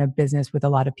do run a business with a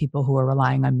lot of people who are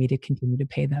relying on me to continue to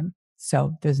pay them.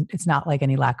 So it's not like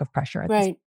any lack of pressure.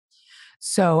 Right.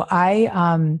 So I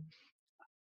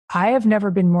have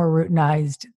never been more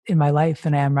routinized in my life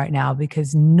than I am right now,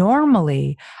 because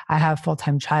normally I have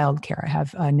full-time childcare. I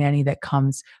have a nanny that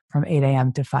comes from 8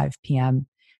 a.m. to 5 p.m.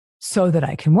 so that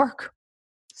I can work.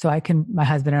 So my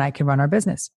husband and I can run our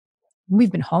business.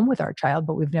 We've been home with our child,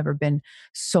 but we've never been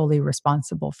solely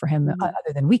responsible for him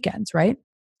other than weekends, right?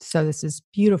 So this is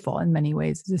beautiful in many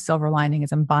ways. The silver lining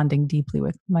is I'm bonding deeply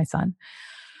with my son.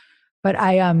 But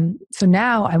so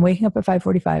now I'm waking up at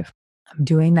 5:45. I'm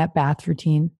doing that bath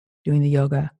routine, doing the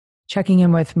yoga, checking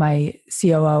in with my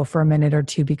COO for a minute or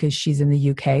two because she's in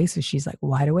the UK. So she's like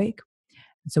wide awake.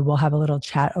 And so we'll have a little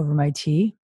chat over my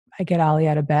tea. I get Ollie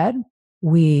out of bed.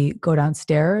 We go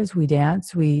downstairs, we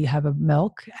dance, we have a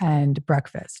milk and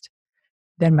breakfast.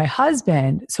 Then my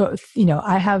husband, so,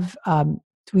 I have,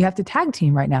 we have to tag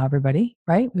team right now, everybody,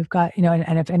 right? We've got,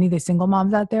 and if any of the single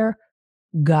moms out there,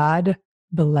 God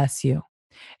bless you.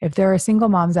 If there are single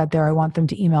moms out there, I want them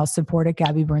to email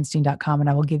support@gabbybernstein.com and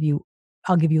I'll give you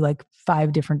like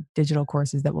 5 different digital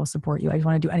courses that will support you. I just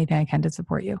want to do anything I can to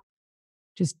support you.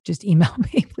 Just email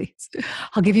me, please.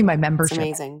 I'll give you my membership.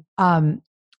 That's amazing.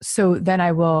 So then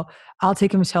I'll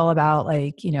take him till about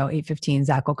 8:15.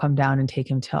 Zach will come down and take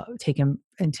him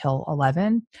until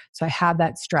 11. So I have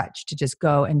that stretch to just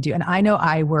go and do. And I know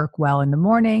I work well in the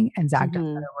morning and Zach does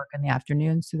better work in the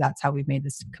afternoon. So that's how we've made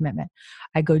this commitment.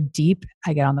 I go deep.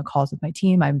 I get on the calls with my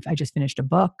team. I just finished a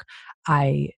book.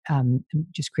 I am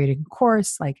just creating a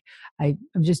course. I'm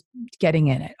just getting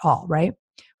in it all, right?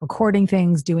 Recording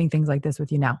things, doing things like this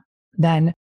with you now.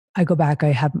 Then I go back,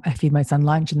 I feed my son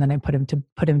lunch, and then I put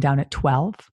him down at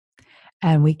 12.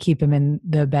 And we keep him in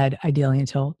the bed ideally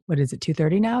until,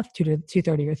 2:30 now?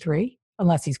 2:30 or 3,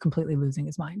 unless he's completely losing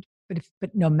his mind.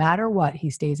 But no matter what, he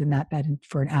stays in that bed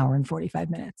for an hour and 45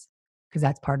 minutes because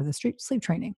that's part of the sleep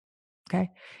training.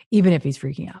 Okay. Even if he's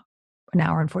freaking out, an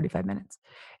hour and 45 minutes.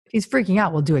 If he's freaking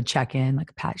out, we'll do a check-in, like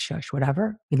a pat shush,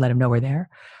 whatever. We let him know we're there.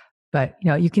 But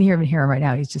you can hear him right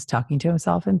now. He's just talking to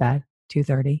himself in bed,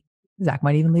 2:30. Zach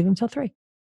might even leave him till 3.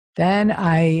 Then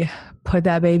I put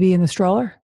that baby in the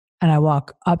stroller and I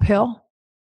walk uphill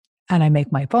and I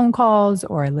make my phone calls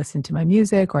or I listen to my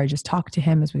music or I just talk to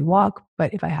him as we walk.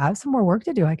 But if I have some more work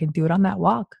to do, I can do it on that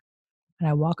walk. And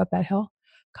I walk up that hill,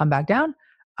 come back down.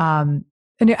 And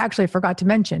actually, I forgot to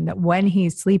mention that when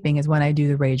he's sleeping is when I do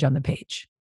the rage on the page.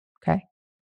 Okay.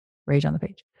 Rage on the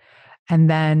page.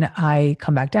 And then I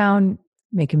come back down,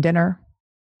 make him dinner.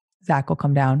 Zach will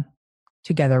come down.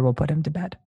 Together, we'll put him to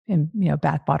bed in,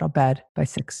 bath bottle bed by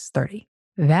 6:30.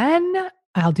 Then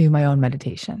I'll do my own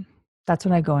meditation. That's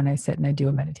when I go and I sit and I do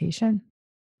a meditation.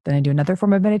 Then I do another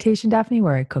form of meditation, Daphne,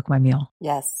 where I cook my meal.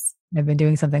 Yes. I've been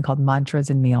doing something called mantras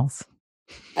and meals.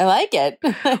 I like it.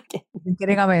 I've been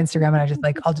getting on my Instagram and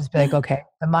I'll just be like, okay,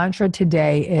 the mantra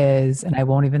today is, and I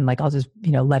won't even I'll just,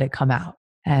 let it come out.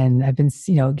 And I've been,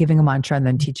 giving a mantra and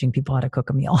then teaching people how to cook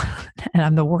a meal. And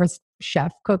I'm the worst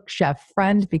chef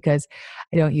friend because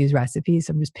I don't use recipes.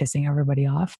 So I'm just pissing everybody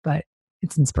off, but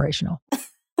it's inspirational.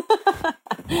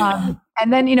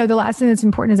 And then, the last thing that's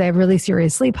important is I have really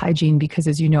serious sleep hygiene because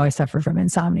as you know, I suffer from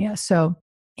insomnia. So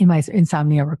in my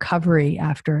insomnia recovery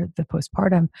after the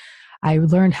postpartum, I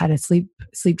learned how to sleep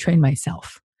train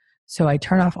myself. So I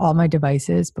turn off all my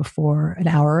devices before an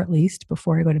hour, at least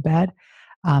before I go to bed.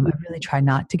 I really try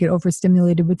not to get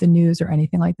overstimulated with the news or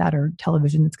anything like that, or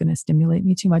television that's going to stimulate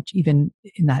me too much, even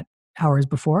in that hours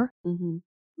before. Mm-hmm.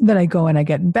 Then I go and I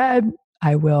get in bed.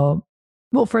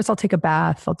 First I'll take a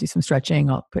bath. I'll do some stretching.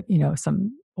 I'll put,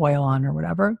 some oil on or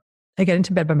whatever. I get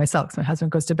into bed by myself because my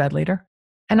husband goes to bed later.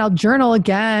 And I'll journal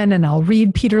again and I'll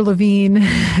read Peter Levine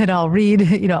and I'll read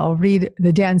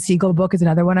the Dan Siegel book is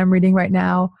another one I'm reading right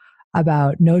now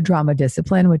about no drama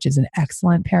discipline, which is an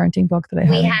excellent parenting book that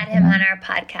we had him on our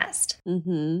podcast.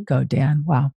 Mm-hmm. Go Dan.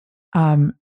 Wow.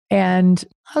 And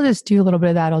I'll just do a little bit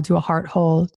of that. I'll do a heart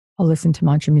hold. I'll listen to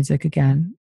mantra music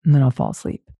again, and then I'll fall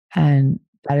asleep. And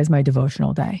that is my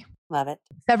devotional day. Love it.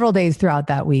 Several days throughout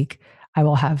that week, I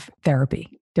will have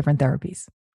therapy, different therapies.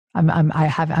 I'm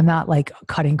not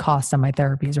cutting costs on my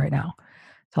therapies right now.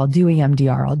 So I'll do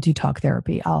EMDR, I'll do talk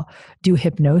therapy, I'll do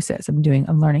hypnosis. I'm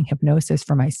learning hypnosis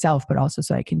for myself, but also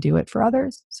so I can do it for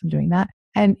others. So I'm doing that.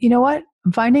 And you know what?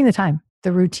 I'm finding the time.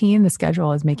 The routine, the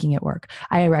schedule is making it work.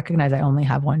 I recognize I only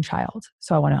have one child.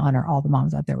 So I want to honor all the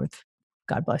moms out there with,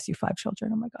 God bless you, 5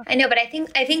 children. Oh my God. I know, but I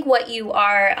think what you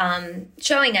are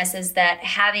showing us is that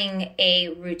having a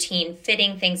routine,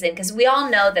 fitting things in, because we all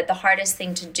know that the hardest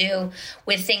thing to do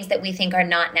with things that we think are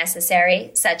not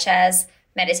necessary, such as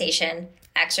meditation,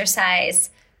 exercise,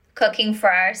 cooking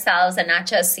for ourselves, and not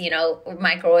just,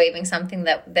 microwaving something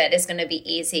that is going to be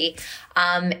easy,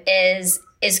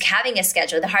 is having a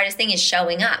schedule. The hardest thing is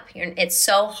showing up. It's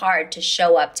so hard to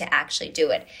show up to actually do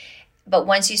it. But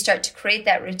once you start to create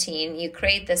that routine, you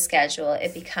create the schedule,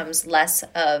 it becomes less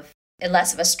of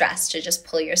a stress to just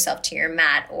pull yourself to your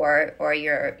mat or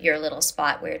your little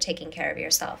spot where you're taking care of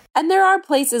yourself. And there are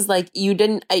places like you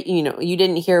didn't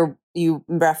hear you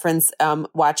reference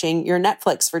watching your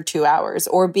Netflix for 2 hours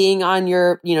or being on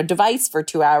your device for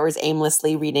 2 hours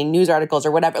aimlessly reading news articles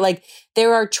or whatever. Like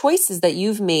there are choices that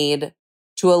you've made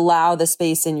to allow the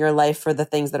space in your life for the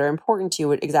things that are important to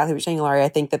you. Exactly what you're saying, Laurie. I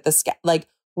think that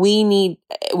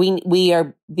we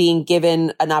are being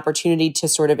given an opportunity to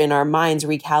sort of in our minds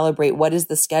recalibrate what is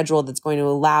the schedule that's going to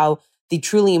allow the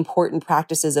truly important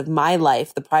practices of my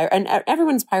life. And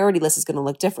everyone's priority list is going to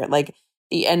look different. But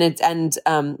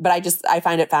I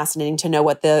find it fascinating to know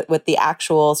what the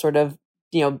actual sort of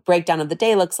breakdown of the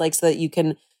day looks like, so that you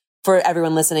can, for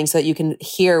everyone listening, so that you can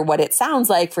hear what it sounds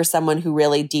like for someone who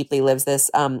really deeply lives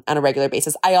this on a regular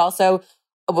basis. I also.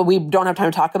 We don't have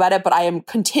time to talk about it, but I am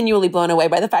continually blown away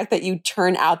by the fact that you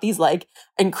turn out these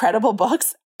incredible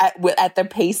books at the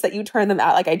pace that you turn them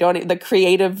out. Like the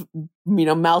creative,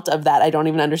 melt of that. I don't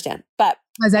even understand. But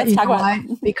let's talk about why?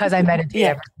 Because I meditate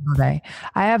every single day.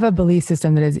 I have a belief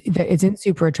system that it's in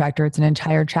Super Attractor. It's an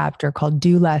entire chapter called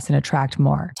Do Less and Attract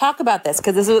More. Talk about this,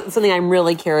 because this is something I'm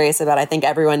really curious about. I think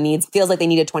everyone feels like they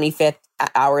need a 25th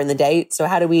hour in the day. So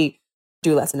how do we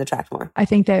do less and attract more? I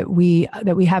think that we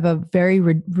have a very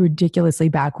ridiculously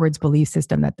backwards belief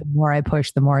system that the more I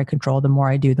push, the more I control, the more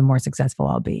I do, the more successful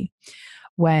I'll be.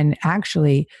 When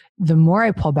actually, the more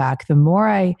I pull back, the more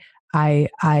I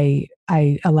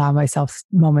allow myself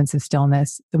moments of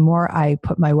stillness, the more I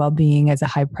put my well-being as a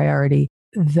high priority,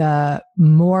 the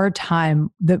more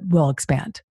time that will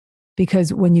expand.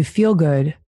 Because when you feel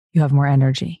good, you have more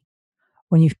energy.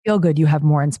 When you feel good, you have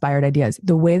more inspired ideas.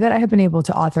 The way that I have been able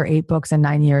to author 8 books in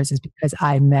 9 years is because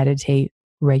I meditate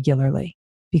regularly,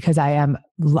 because I am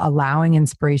allowing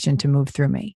inspiration to move through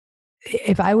me.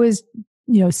 If I was,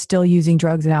 still using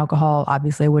drugs and alcohol,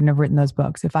 obviously I wouldn't have written those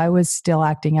books. If I was still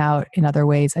acting out in other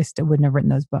ways, I still wouldn't have written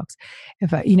those books.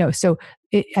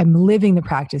 I'm living the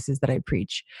practices that I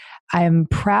preach. I am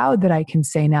proud that I can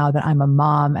say now that I'm a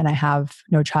mom and I have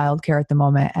no childcare at the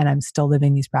moment, and I'm still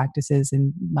living these practices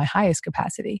in my highest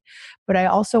capacity. But I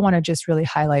also want to just really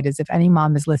highlight is if any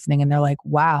mom is listening and they're like,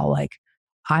 wow, like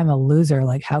I'm a loser.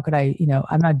 Like, how could I,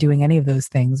 I'm not doing any of those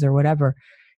things or whatever.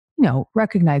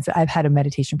 Recognize that I've had a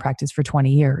meditation practice for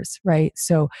 20 years, right?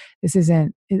 So this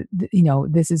isn't,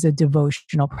 this is a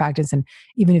devotional practice. And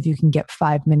even if you can get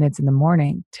 5 minutes in the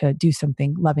morning to do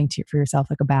something loving for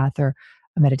yourself, like a bath or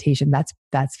a meditation,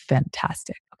 that's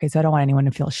fantastic. Okay. So I don't want anyone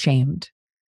to feel shamed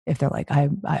if they're like,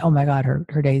 oh my God,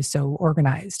 her day is so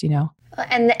organized,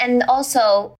 And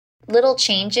also little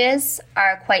changes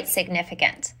are quite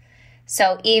significant.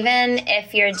 So even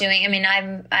if you're doing,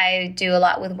 I do a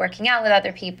lot with working out with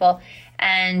other people.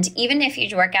 And even if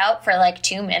you work out for like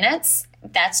 2 minutes,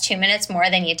 that's 2 minutes more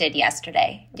than you did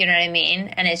yesterday. You know what I mean?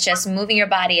 And it's just moving your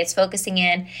body, it's focusing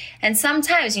in. And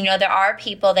sometimes, there are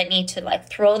people that need to like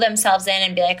throw themselves in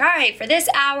and be like, all right, for this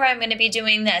hour, I'm going to be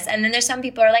doing this. And then there's some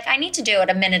people who are like, I need to do it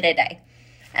a minute a day.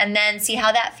 And then see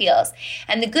how that feels.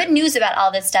 And the good news about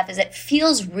all this stuff is it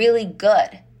feels really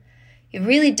good. It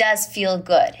really does feel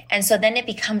good. And so then it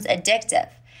becomes addictive.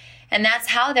 And that's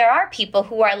how there are people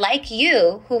who are like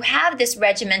you, who have this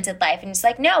regimented life. And it's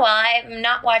like, no, well, I'm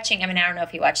not watching. I don't know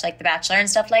if you watch like The Bachelor and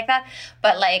stuff like that.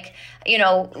 But like,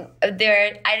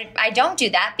 I don't do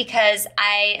that because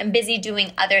I am busy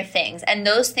doing other things. And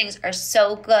those things are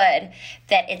so good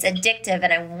that it's addictive.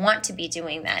 And I want to be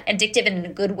doing that. Addictive in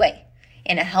a good way.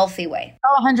 In a healthy way.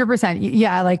 Oh, 100%.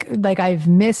 Yeah. Like I've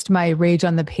missed my rage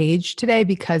on the page today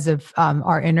because of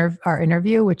our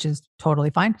interview, which is totally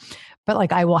fine. But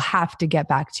like, I will have to get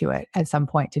back to it at some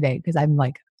point today because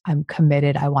I'm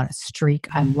committed. I want to streak.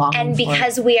 I'm longing And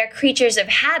because we are creatures of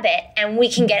habit and we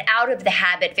can get out of the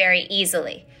habit very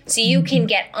easily. So you can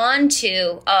get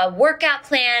onto a workout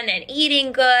plan and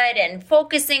eating good and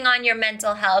focusing on your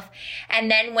mental health. And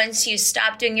then once you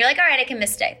stop doing, you're like, all right, I can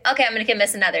miss a day. Okay, I'm going to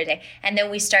miss another day. And then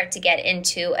we start to get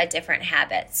into a different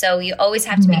habit. So you always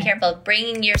have to be careful of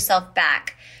bringing yourself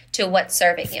back to what's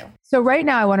serving you. So right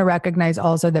now, I want to recognize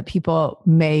also that people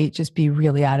may just be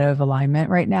really out of alignment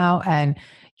right now. And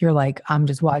you're like, I'm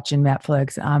just watching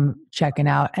Netflix, I'm checking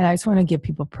out. And I just want to give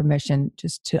people permission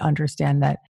just to understand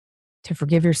that, to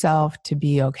forgive yourself, to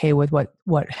be okay with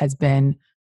what has been,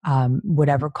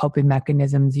 whatever coping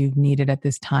mechanisms you've needed at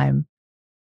this time,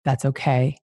 that's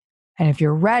okay. And if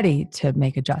you're ready to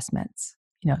make adjustments,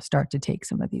 start to take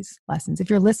some of these lessons. If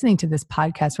you're listening to this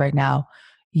podcast right now,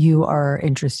 you are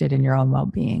interested in your own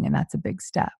well-being, and that's a big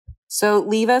step. So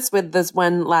leave us with this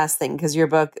one last thing, because your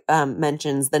book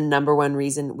mentions the number one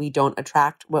reason we don't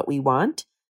attract what we want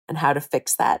and how to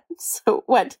fix that. So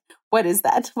what is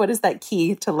that? What is that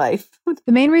key to life?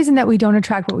 The main reason that we don't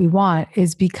attract what we want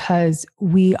is because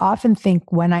we often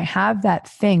think when I have that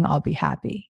thing, I'll be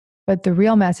happy. But the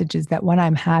real message is that when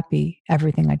I'm happy,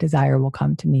 everything I desire will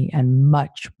come to me and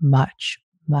much, much,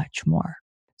 much more.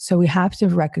 So we have to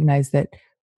recognize that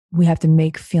we have to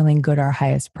make feeling good our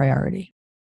highest priority.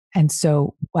 And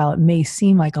so while it may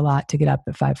seem like a lot to get up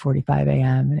at 5:45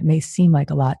 a.m., and it may seem like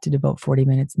a lot to devote 40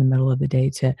 minutes in the middle of the day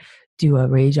to do a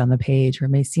rage on the page, or it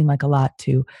may seem like a lot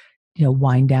to,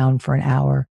 wind down for an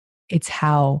hour, it's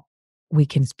how we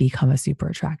can become a super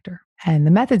attractor. And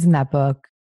the methods in that book,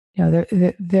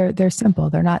 they're simple.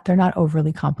 They're not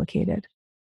overly complicated,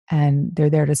 and they're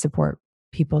there to support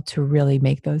people to really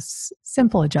make those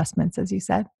simple adjustments, as you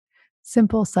said,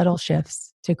 simple, subtle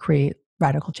shifts to create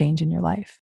radical change in your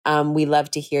life. We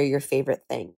love to hear your favorite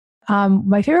thing.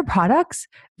 My favorite products,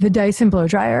 the Dyson blow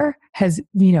dryer has,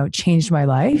 changed my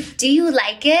life. Do you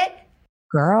like it?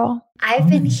 Girl. I've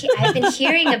been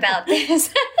hearing about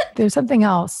this. There's something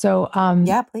else. So,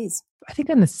 yeah, please. I think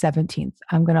on the 17th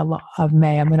of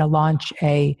May, I'm going to launch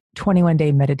a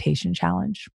 21-day meditation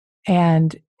challenge.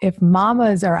 And if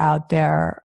mamas are out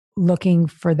there looking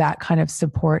for that kind of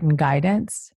support and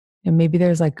guidance, and maybe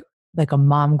there's like a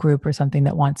mom group or something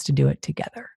that wants to do it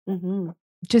together. Mm-hmm.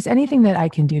 Just anything that I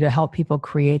can do to help people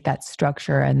create that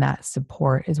structure and that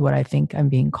support is what I think I'm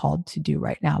being called to do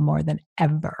right now more than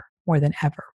ever.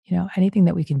 Anything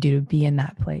that we can do to be in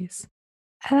that place.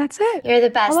 And that's it. You're the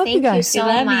best. Thank you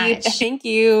so much. Thank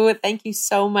you. Thank you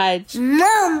so much.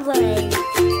 Mom Brain.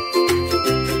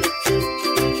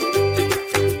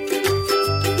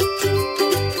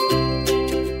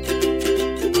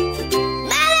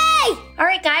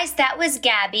 Guys, that was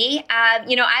Gabby.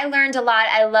 I learned a lot.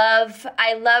 I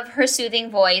love her soothing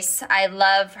voice. I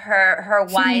love her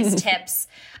wise tips.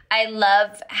 I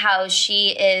love how she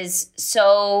is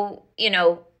so,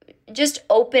 just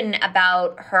open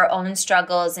about her own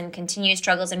struggles and continued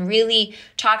struggles, and really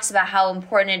talks about how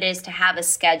important it is to have a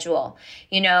schedule.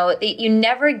 You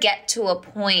never get to a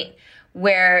point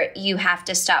where you have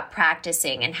to stop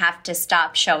practicing and have to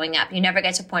stop showing up. You never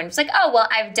get to a point where it's like, oh, well,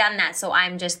 I've done that, so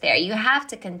I'm just there. You have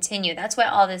to continue. That's why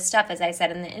all this stuff, as I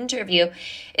said in the interview,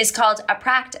 is called a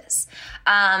practice.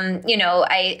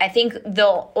 I think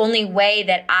the only way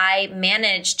that I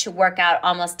manage to work out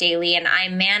almost daily, and I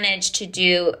manage to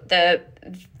do the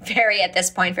at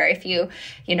this point, very few,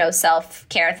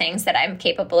 self-care things that I'm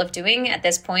capable of doing at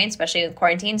this point, especially with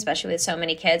quarantine, especially with so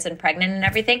many kids and pregnant and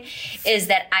everything, is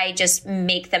that I just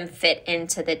make them fit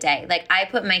into the day. Like, I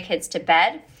put my kids to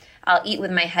bed, I'll eat with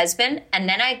my husband, and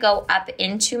then I go up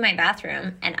into my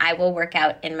bathroom and I will work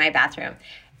out in my bathroom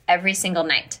every single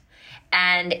night.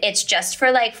 And it's just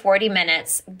for like 40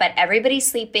 minutes, but everybody's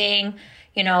sleeping.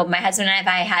 My husband and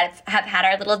I have had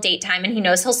our little date time, and he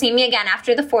knows he'll see me again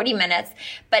after the 40 minutes,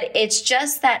 but it's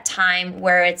just that time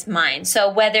where it's mine.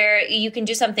 So whether you can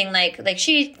do something like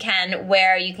she can,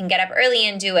 where you can get up early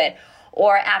and do it,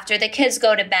 or after the kids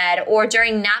go to bed, or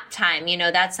during nap time,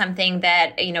 that's something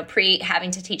that, pre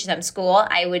having to teach them school,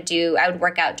 I would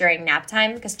work out during nap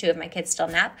time because 2 of my kids still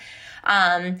nap.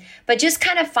 But just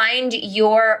kind of find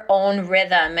your own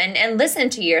rhythm and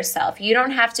listen to yourself. You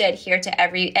don't have to adhere to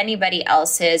anybody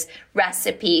else's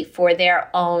recipe for their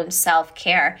own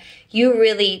self-care. You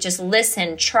really just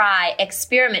listen, try,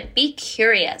 experiment, be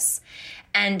curious,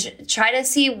 and try to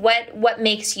see what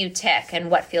makes you tick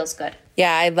and what feels good.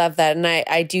 Yeah, I love that. And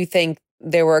I do think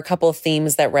there were a couple of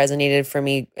themes that resonated for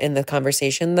me in the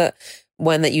conversation. The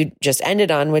one that you just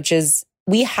ended on, which is,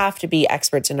 we have to be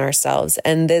experts in ourselves.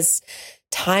 And this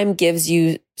time gives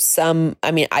you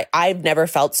I've never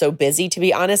felt so busy, to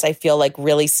be honest. I feel like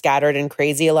really scattered and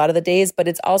crazy a lot of the days, but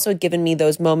it's also given me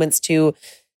those moments to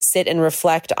sit and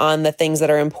reflect on the things that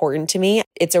are important to me.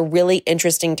 It's a really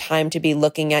interesting time to be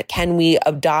looking at, can we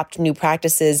adopt new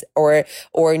practices or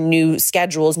new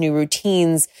schedules, new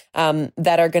routines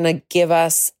that are going to give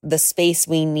us the space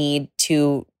we need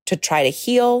to try to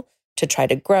heal, to try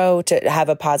to grow, to have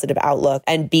a positive outlook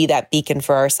and be that beacon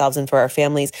for ourselves and for our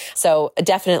families. So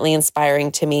definitely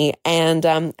inspiring to me. And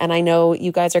I know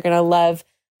you guys are going to love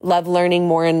learning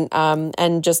more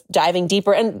and just diving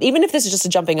deeper. And even if this is just a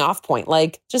jumping off point,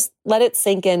 just let it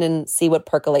sink in and see what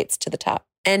percolates to the top.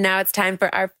 And now it's time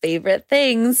for our favorite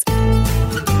things.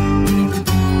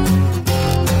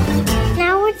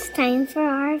 Now it's time for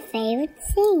our favorite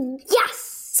things.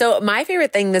 Yes! So my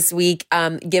favorite thing this week,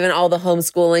 given all the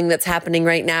homeschooling that's happening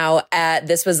right now,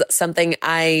 this was something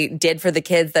I did for the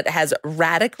kids that has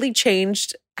radically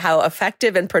changed how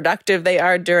effective and productive they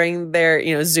are during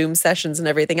their, Zoom sessions and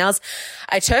everything else.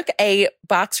 I took a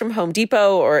box from Home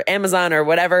Depot or Amazon or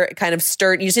whatever, kind of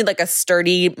sturdy. You just need like a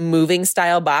sturdy moving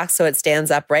style box so it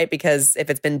stands upright, because if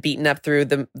it's been beaten up through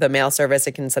the mail service,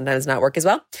 it can sometimes not work as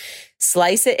well.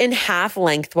 Slice it in half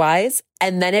lengthwise,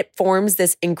 and then it forms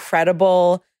this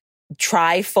incredible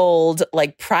tri-fold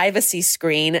privacy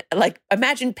screen.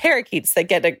 Imagine parakeets that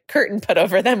get a curtain put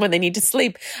over them when they need to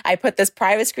sleep. I put this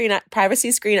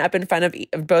privacy screen up in front of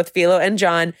both Philo and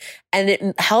John, and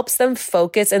it helps them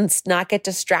focus and not get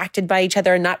distracted by each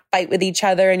other and not fight with each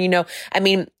other.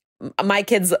 And my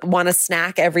kids want a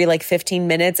snack every 15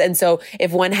 minutes. And so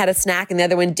if one had a snack and the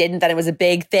other one didn't, then it was a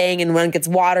big thing. And one gets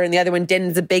water and the other one didn't,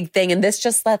 it's a big thing. And this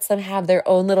just lets them have their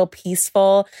own little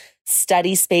peaceful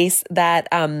study space that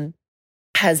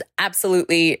has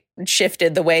absolutely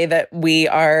shifted the way that we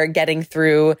are getting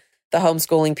through the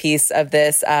homeschooling piece of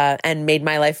this and made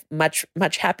my life much,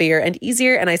 much happier and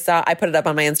easier. And I put it up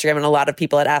on my Instagram and a lot of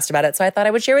people had asked about it. So I thought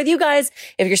I would share with you guys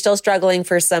if you're still struggling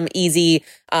for some easy,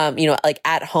 like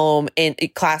at home in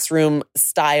classroom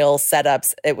style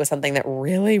setups. It was something that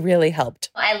really, really helped.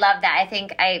 I love that. I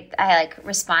think I like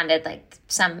responded like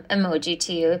some emoji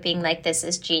to you being like, this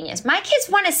is genius. My kids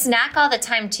want to snack all the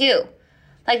time too.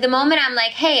 Like the moment I'm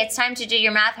like, hey, it's time to do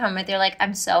your math homework, they're like,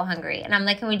 I'm so hungry. And I'm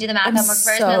like, can we do the math homework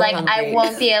first? And they're like, hungry. I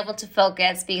won't be able to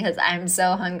focus because I'm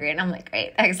so hungry. And I'm like,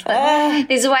 great, excellent.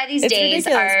 This is why these days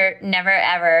ridiculous. Are never,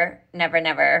 ever, never and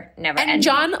ending.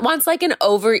 John wants like an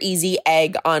over easy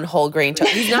egg on whole grain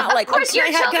toast. He's not like, can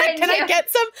I get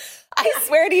some? I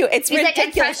swear to you, it's He's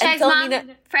ridiculous. Like, fresh eggs,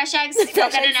 Mom. Fresh eggs. Go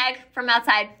get an egg from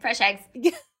outside. Fresh eggs.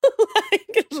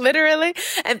 Like literally.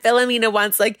 And Philomena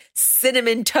wants like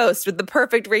cinnamon toast with the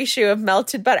perfect ratio of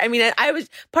melted butter. I mean,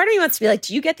 part of me wants to be like,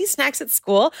 do you get these snacks at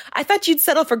school? I thought you'd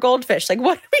settle for goldfish. Like,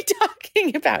 what are we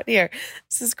talking about here?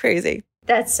 This is crazy.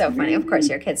 That's so funny. Of course,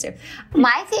 your kids do.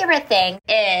 My favorite thing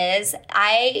is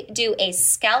I do a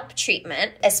scalp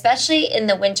treatment, especially in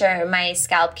the winter. My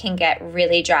scalp can get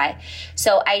really dry.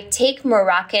 So I take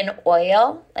Moroccan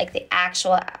oil, like the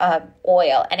actual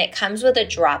oil, and it comes with a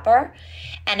dropper.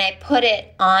 And I put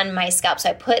it on my scalp.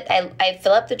 So I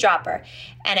fill up the dropper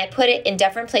and I put it in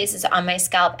different places on my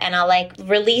scalp, and I'll like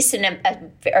release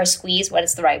or squeeze, what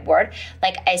is the right word,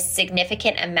 like a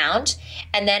significant amount.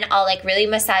 And then I'll like really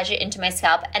massage it into my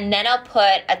scalp. And then I'll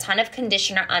put a ton of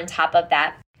conditioner on top of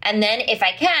that. And then if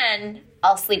I can,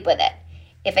 I'll sleep with it.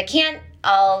 If I can't,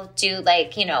 I'll do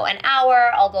like, an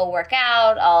hour, I'll go work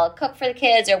out, I'll cook for the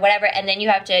kids or whatever. And then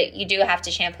you do have to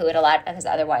shampoo it a lot because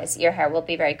otherwise your hair will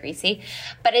be very greasy.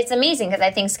 But it's amazing because I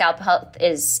think scalp health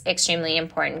is extremely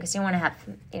important because you want to have,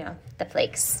 the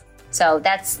flakes. So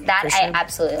that sure. I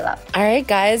absolutely love. All right,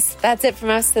 guys, that's it from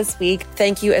us this week.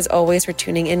 Thank you as always for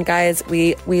tuning in, guys.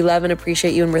 We love and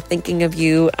appreciate you and we're thinking of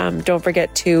you. Don't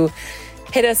forget to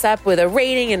hit us up with a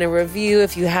rating and a review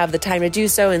if you have the time to do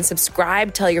so, and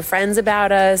subscribe. Tell your friends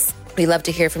about us. We love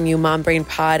to hear from you.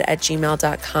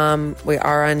 mombrainpod@gmail.com. We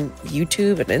are on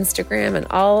YouTube and Instagram and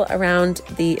all around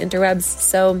the interwebs.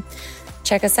 So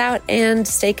check us out and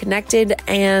stay connected.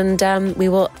 And we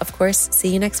will, of course, see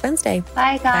you next Wednesday.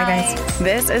 Bye, guys. Bye, guys.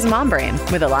 This is Mom Brain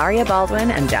with Ilaria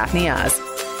Baldwin and Daphne Oz.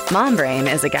 Mom Brain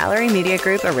is a Gallery Media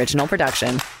Group original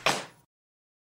production.